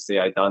residency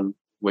I done,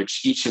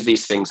 which each of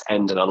these things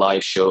end in a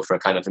live show for a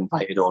kind of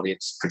invited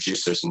audience,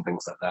 producers and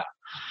things like that.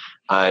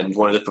 And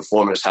one of the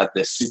performers had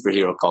this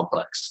superhero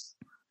complex.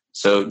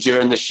 So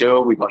during the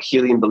show, we got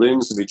helium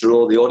balloons and we drew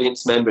all the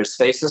audience members'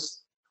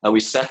 faces and we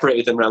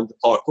separated them around the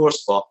parkour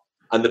spot.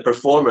 And the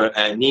performer,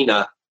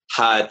 Nina,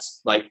 had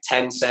like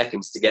 10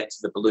 seconds to get to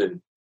the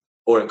balloon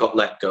or it got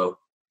let go.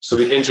 So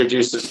we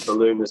introduced this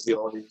balloon as the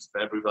audience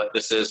member. We were like,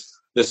 this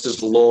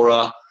is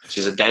Laura.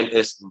 She's a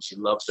dentist and she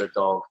loves her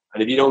dog.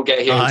 And if you don't get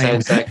here in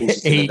 10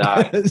 seconds, she's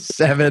going to die.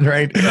 7,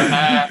 right?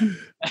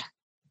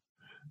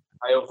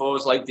 I've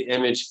always liked the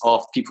image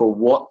of people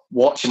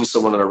watching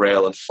someone on a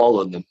rail and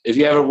following them. If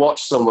you ever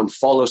watch someone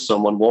follow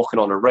someone walking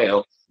on a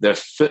rail, their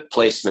foot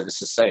placement is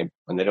the same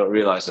and they don't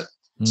realize it.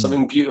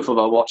 Something beautiful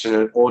about watching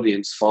an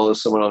audience follow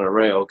someone on a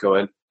rail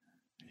going.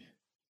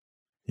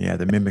 Yeah,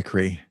 the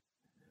mimicry.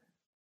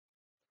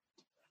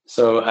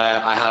 So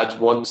I had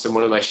once in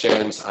one of my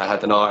sharings, I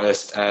had an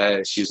artist,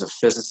 she was a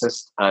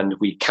physicist, and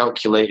we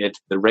calculated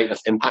the rate of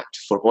impact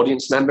for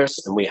audience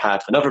members. And we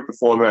had another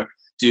performer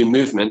do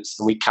movements,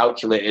 and we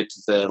calculated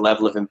the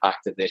level of impact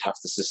that they'd have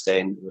to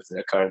sustain with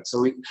their current.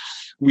 So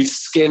we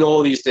skin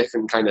all these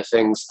different kind of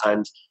things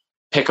and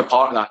pick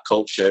apart that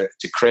culture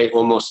to create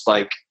almost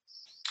like,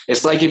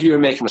 it's like if you were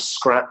making a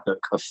scrapbook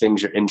of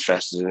things you're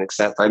interested in,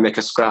 except I make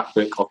a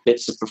scrapbook of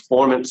bits of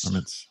performance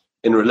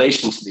in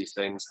relation to these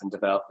things and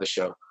develop the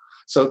show.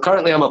 So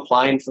currently I'm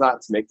applying for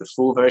that to make the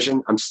full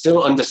version. I'm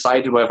still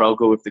undecided whether I'll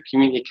go with the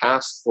community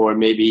cast or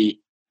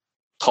maybe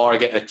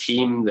target a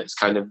team that's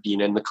kind of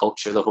been in the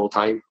culture the whole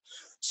time.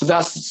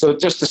 So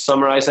just to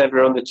summarize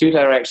everyone, the two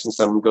directions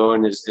I'm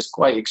going is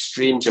quite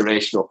extreme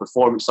durational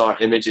performance art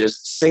images,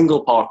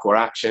 single parkour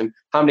action.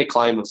 How many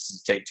climbers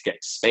does it take to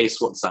get to space?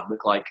 What does that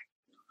look like?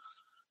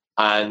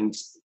 And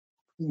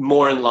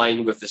more in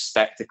line with the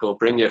spectacle,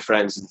 bring your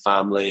friends and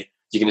family.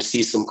 You're going to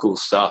see some cool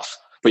stuff,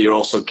 but you'll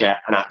also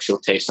get an actual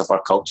taste of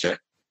our culture.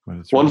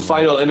 Well, one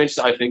final image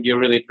that I think you'll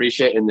really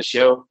appreciate in the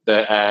show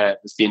that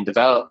is being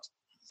developed.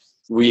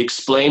 We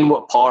explain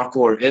what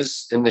parkour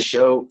is in the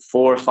show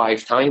 4 or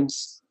 5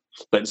 times,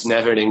 but it's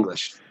never in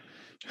English.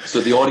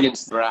 So the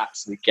audience never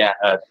actually get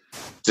a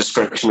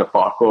description of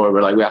parkour.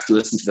 We're like, we have to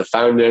listen to the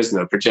founders, and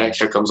a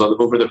projector comes on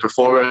over the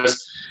performers,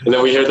 and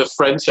then we hear the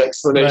French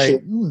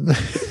explanation,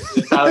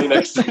 the Italian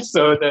explanation.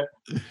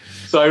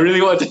 So I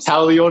really wanted to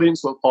tell the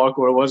audience what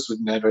parkour was, but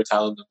never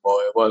telling them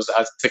what it was,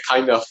 as to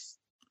kind of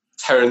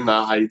turn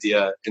that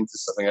idea into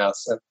something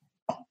else.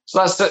 So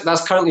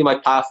that's currently my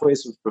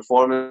pathways with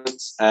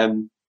performance.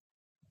 And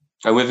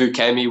with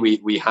Ukemi,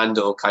 we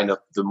handle kind of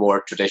the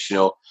more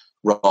traditional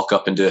rock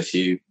up and do a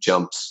few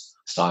jumps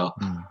style.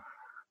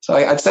 So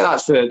I'd say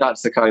that's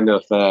the kind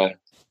of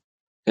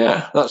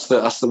that's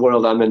the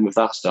world I'm in with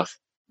that stuff.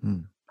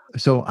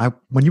 So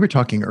when you were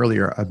talking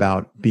earlier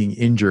about being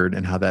injured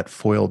and how that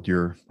foiled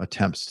your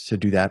attempts to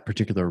do that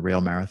particular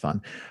rail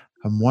marathon,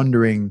 I'm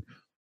wondering,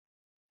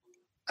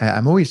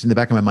 I'm always in the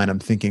back of my mind, I'm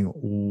thinking,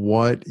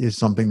 what is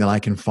something that I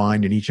can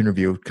find in each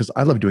interview? Because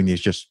I love doing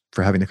these just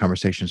for having the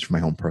conversations for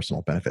my own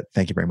personal benefit.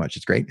 Thank you very much.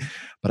 It's great.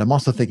 But I'm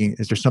also thinking,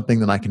 is there something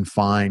that I can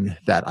find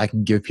that I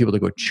can give people to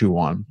go chew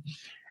on?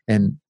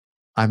 And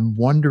I'm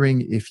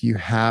wondering if you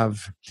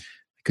have,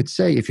 I could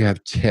say if you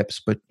have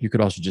tips, but you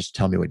could also just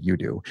tell me what you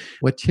do.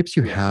 What tips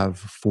you have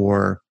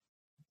for,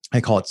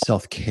 I call it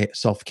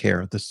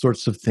self-care, the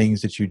sorts of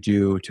things that you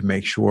do to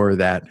make sure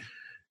that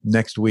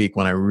next week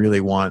when I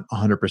really want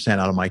 100%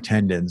 out of my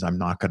tendons, I'm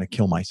not going to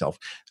kill myself.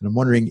 And I'm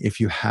wondering if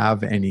you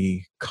have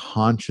any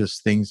conscious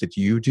things that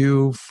you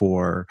do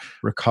for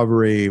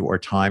recovery, or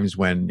times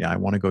when I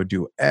want to go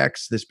do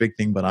X, this big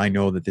thing, but I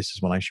know that this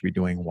is when I should be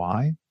doing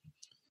Y.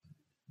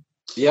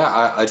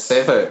 Yeah, I'd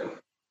say that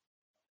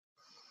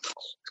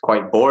it's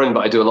quite boring,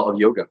 but I do a lot of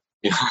yoga.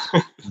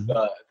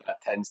 That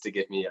tends to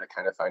give me a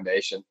kind of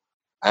foundation.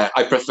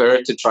 I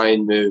prefer to try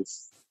and move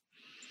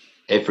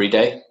every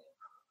day.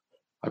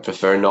 I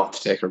prefer not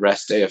to take a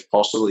rest day if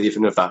possible,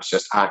 even if that's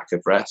just active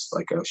rest,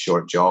 like a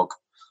short jog,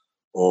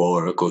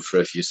 or go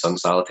for a few sun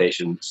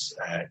salutations,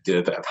 do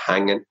a bit of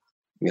hanging.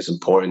 I think it's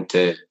important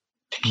to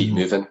keep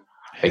moving.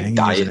 Hanging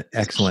is an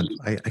excellent,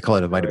 I call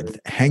it a vitamin.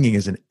 Hanging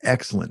is an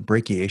excellent,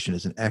 brachiation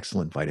is an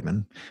excellent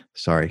vitamin.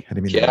 Sorry, I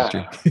didn't mean to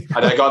interrupt you.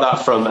 And I got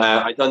that from,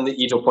 I done the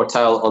Ido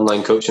Portal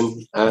online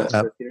coaching for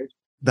a period.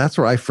 That's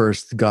where I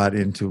first got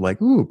into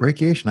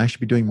brachiation. I should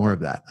be doing more of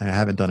that. I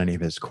haven't done any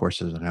of his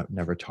courses and I've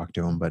never talked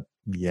to him, but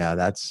yeah,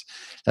 that's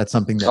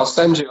something that I'll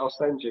send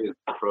you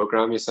the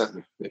program you sent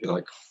me, maybe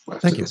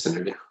after this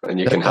interview,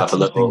 and you can have a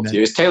little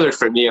view. It's tailored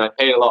for me. I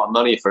paid a lot of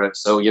money for it,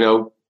 so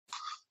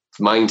it's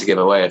mine to give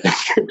away. I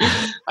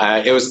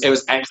think it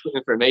was excellent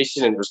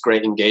information, and it was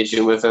great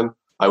engaging with him.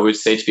 I would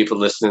say to people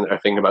listening that are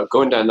thinking about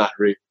going down that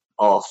route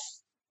of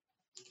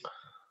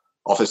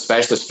a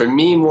specialist, for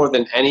me, more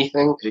than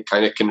anything, it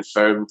kind of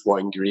confirmed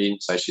what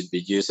ingredients I should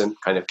be using,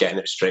 kind of getting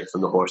it straight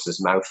from the horse's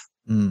mouth.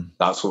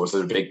 That's what was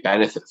a big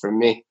benefit for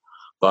me.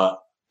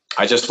 But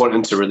I just want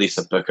him to release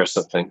a book or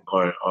something,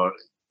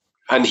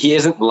 and he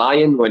isn't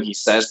lying when he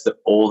says that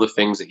all the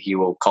things that he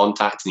will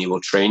contact and he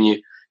will train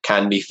you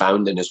can be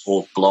found in his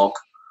old blog,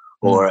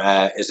 or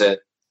is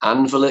it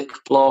Anvilic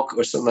blog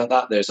or something like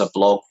that? There's a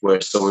blog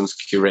where someone's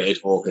curated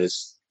all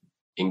his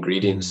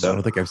ingredients. So I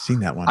don't think I've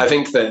seen that one. I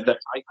think that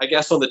I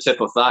guess on the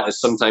tip of that is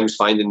sometimes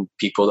finding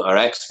people that are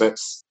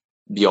experts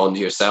beyond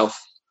yourself.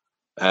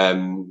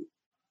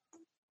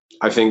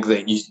 I think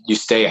that you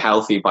stay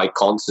healthy by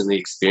constantly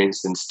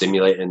experiencing and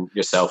stimulating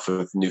yourself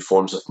with new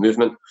forms of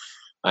movement.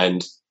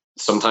 And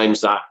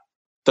sometimes that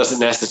doesn't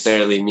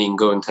necessarily mean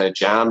going to a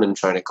jam and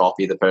trying to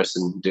copy the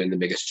person doing the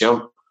biggest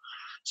jump.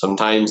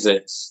 Sometimes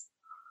it's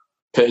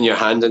putting your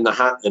hand in the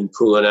hat and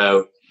pulling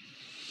out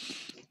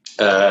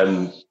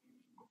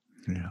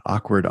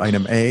awkward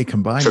item A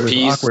combined trapeze,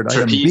 with awkward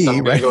item B,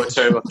 I'm right? going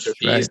to go term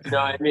trapeze, right. You know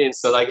what I mean?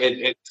 So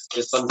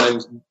it's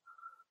sometimes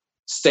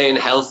staying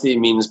healthy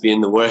means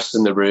being the worst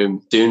in the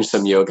room, doing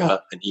some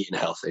yoga and eating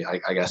healthy.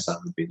 I guess that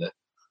would be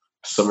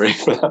summary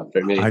for that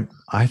for me.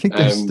 I think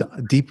there's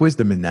deep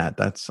wisdom in that.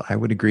 I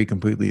would agree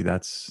completely.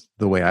 That's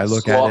the way I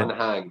look at it. Squat and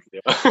hang.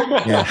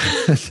 Yeah.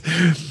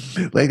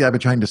 Lately, I've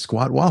been trying to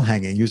squat while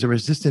hanging, use a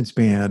resistance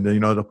band,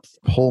 to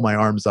pull my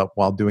arms up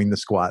while doing the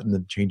squat, and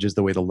then changes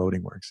the way the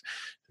loading works.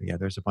 So yeah,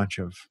 there's a bunch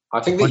of.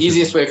 I think the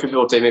easiest way for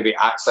people to maybe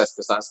access,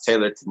 because that's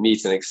tailored to me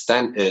to an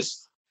extent,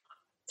 is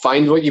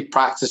find what you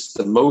practice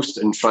the most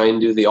and try and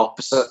do the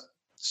opposite.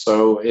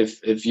 So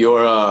if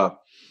you're a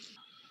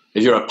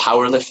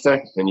power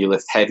lifter and you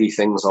lift heavy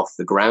things off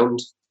the ground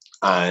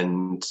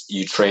and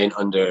you train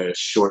under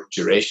short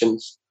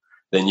durations,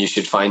 then you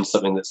should find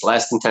something that's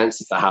less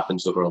intense if that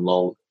happens over a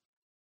long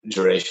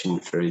duration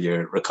for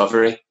your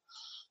recovery.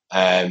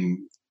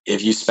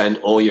 If you spend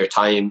all your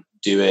time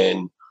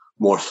doing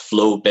more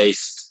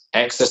flow-based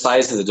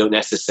exercises that don't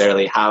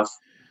necessarily have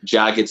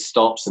jagged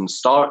stops and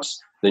starts,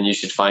 then you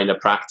should find a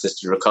practice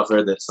to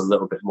recover that's a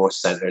little bit more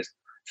centered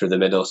through the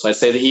middle. So I'd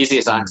say the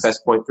easiest access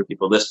point for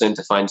people listening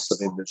to find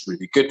something that's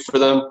really good for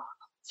them,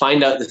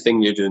 find out the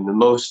thing you're doing the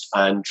most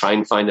and try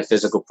and find a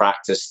physical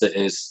practice that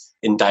is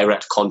in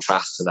direct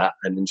contrast to that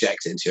and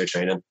inject it into your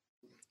training.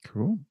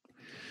 Cool.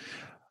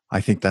 I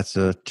think that's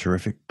a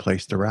terrific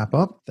place to wrap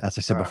up. As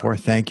I said before,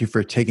 thank you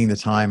for taking the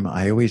time.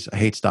 I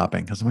hate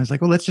stopping because I'm always like,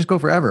 well, let's just go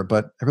forever.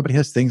 But everybody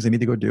has things they need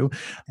to go do.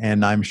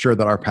 And I'm sure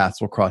that our paths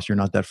will cross. You're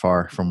not that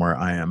far from where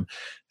I am.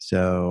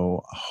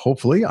 So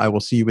hopefully I will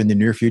see you in the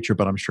near future,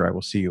 but I'm sure I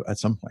will see you at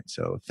some point.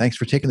 So thanks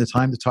for taking the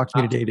time to talk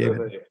to me today,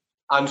 David.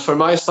 And for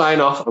my sign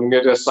off, I'm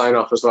going to do a sign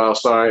off as well.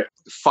 Sorry.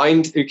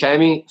 Find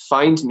Ukemi,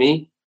 find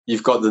me.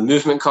 You've got the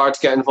movement card to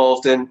get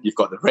involved in. You've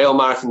got the rail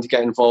marathon to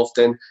get involved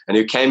in. And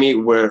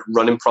Ukemi, we're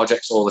running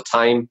projects all the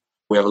time.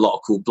 We have a lot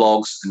of cool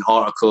blogs and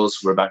articles.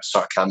 We're about to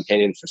start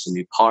campaigning for some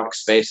new park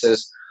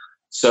spaces.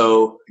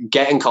 So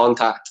get in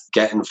contact,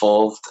 get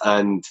involved,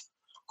 and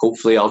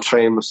hopefully I'll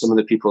train with some of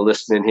the people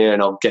listening here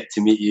and I'll get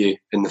to meet you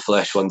in the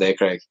flesh one day,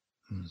 Craig.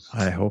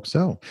 I hope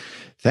so.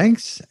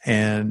 Thanks,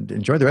 and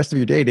enjoy the rest of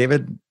your day,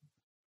 David.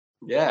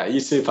 Yeah, you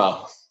too,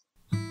 pal.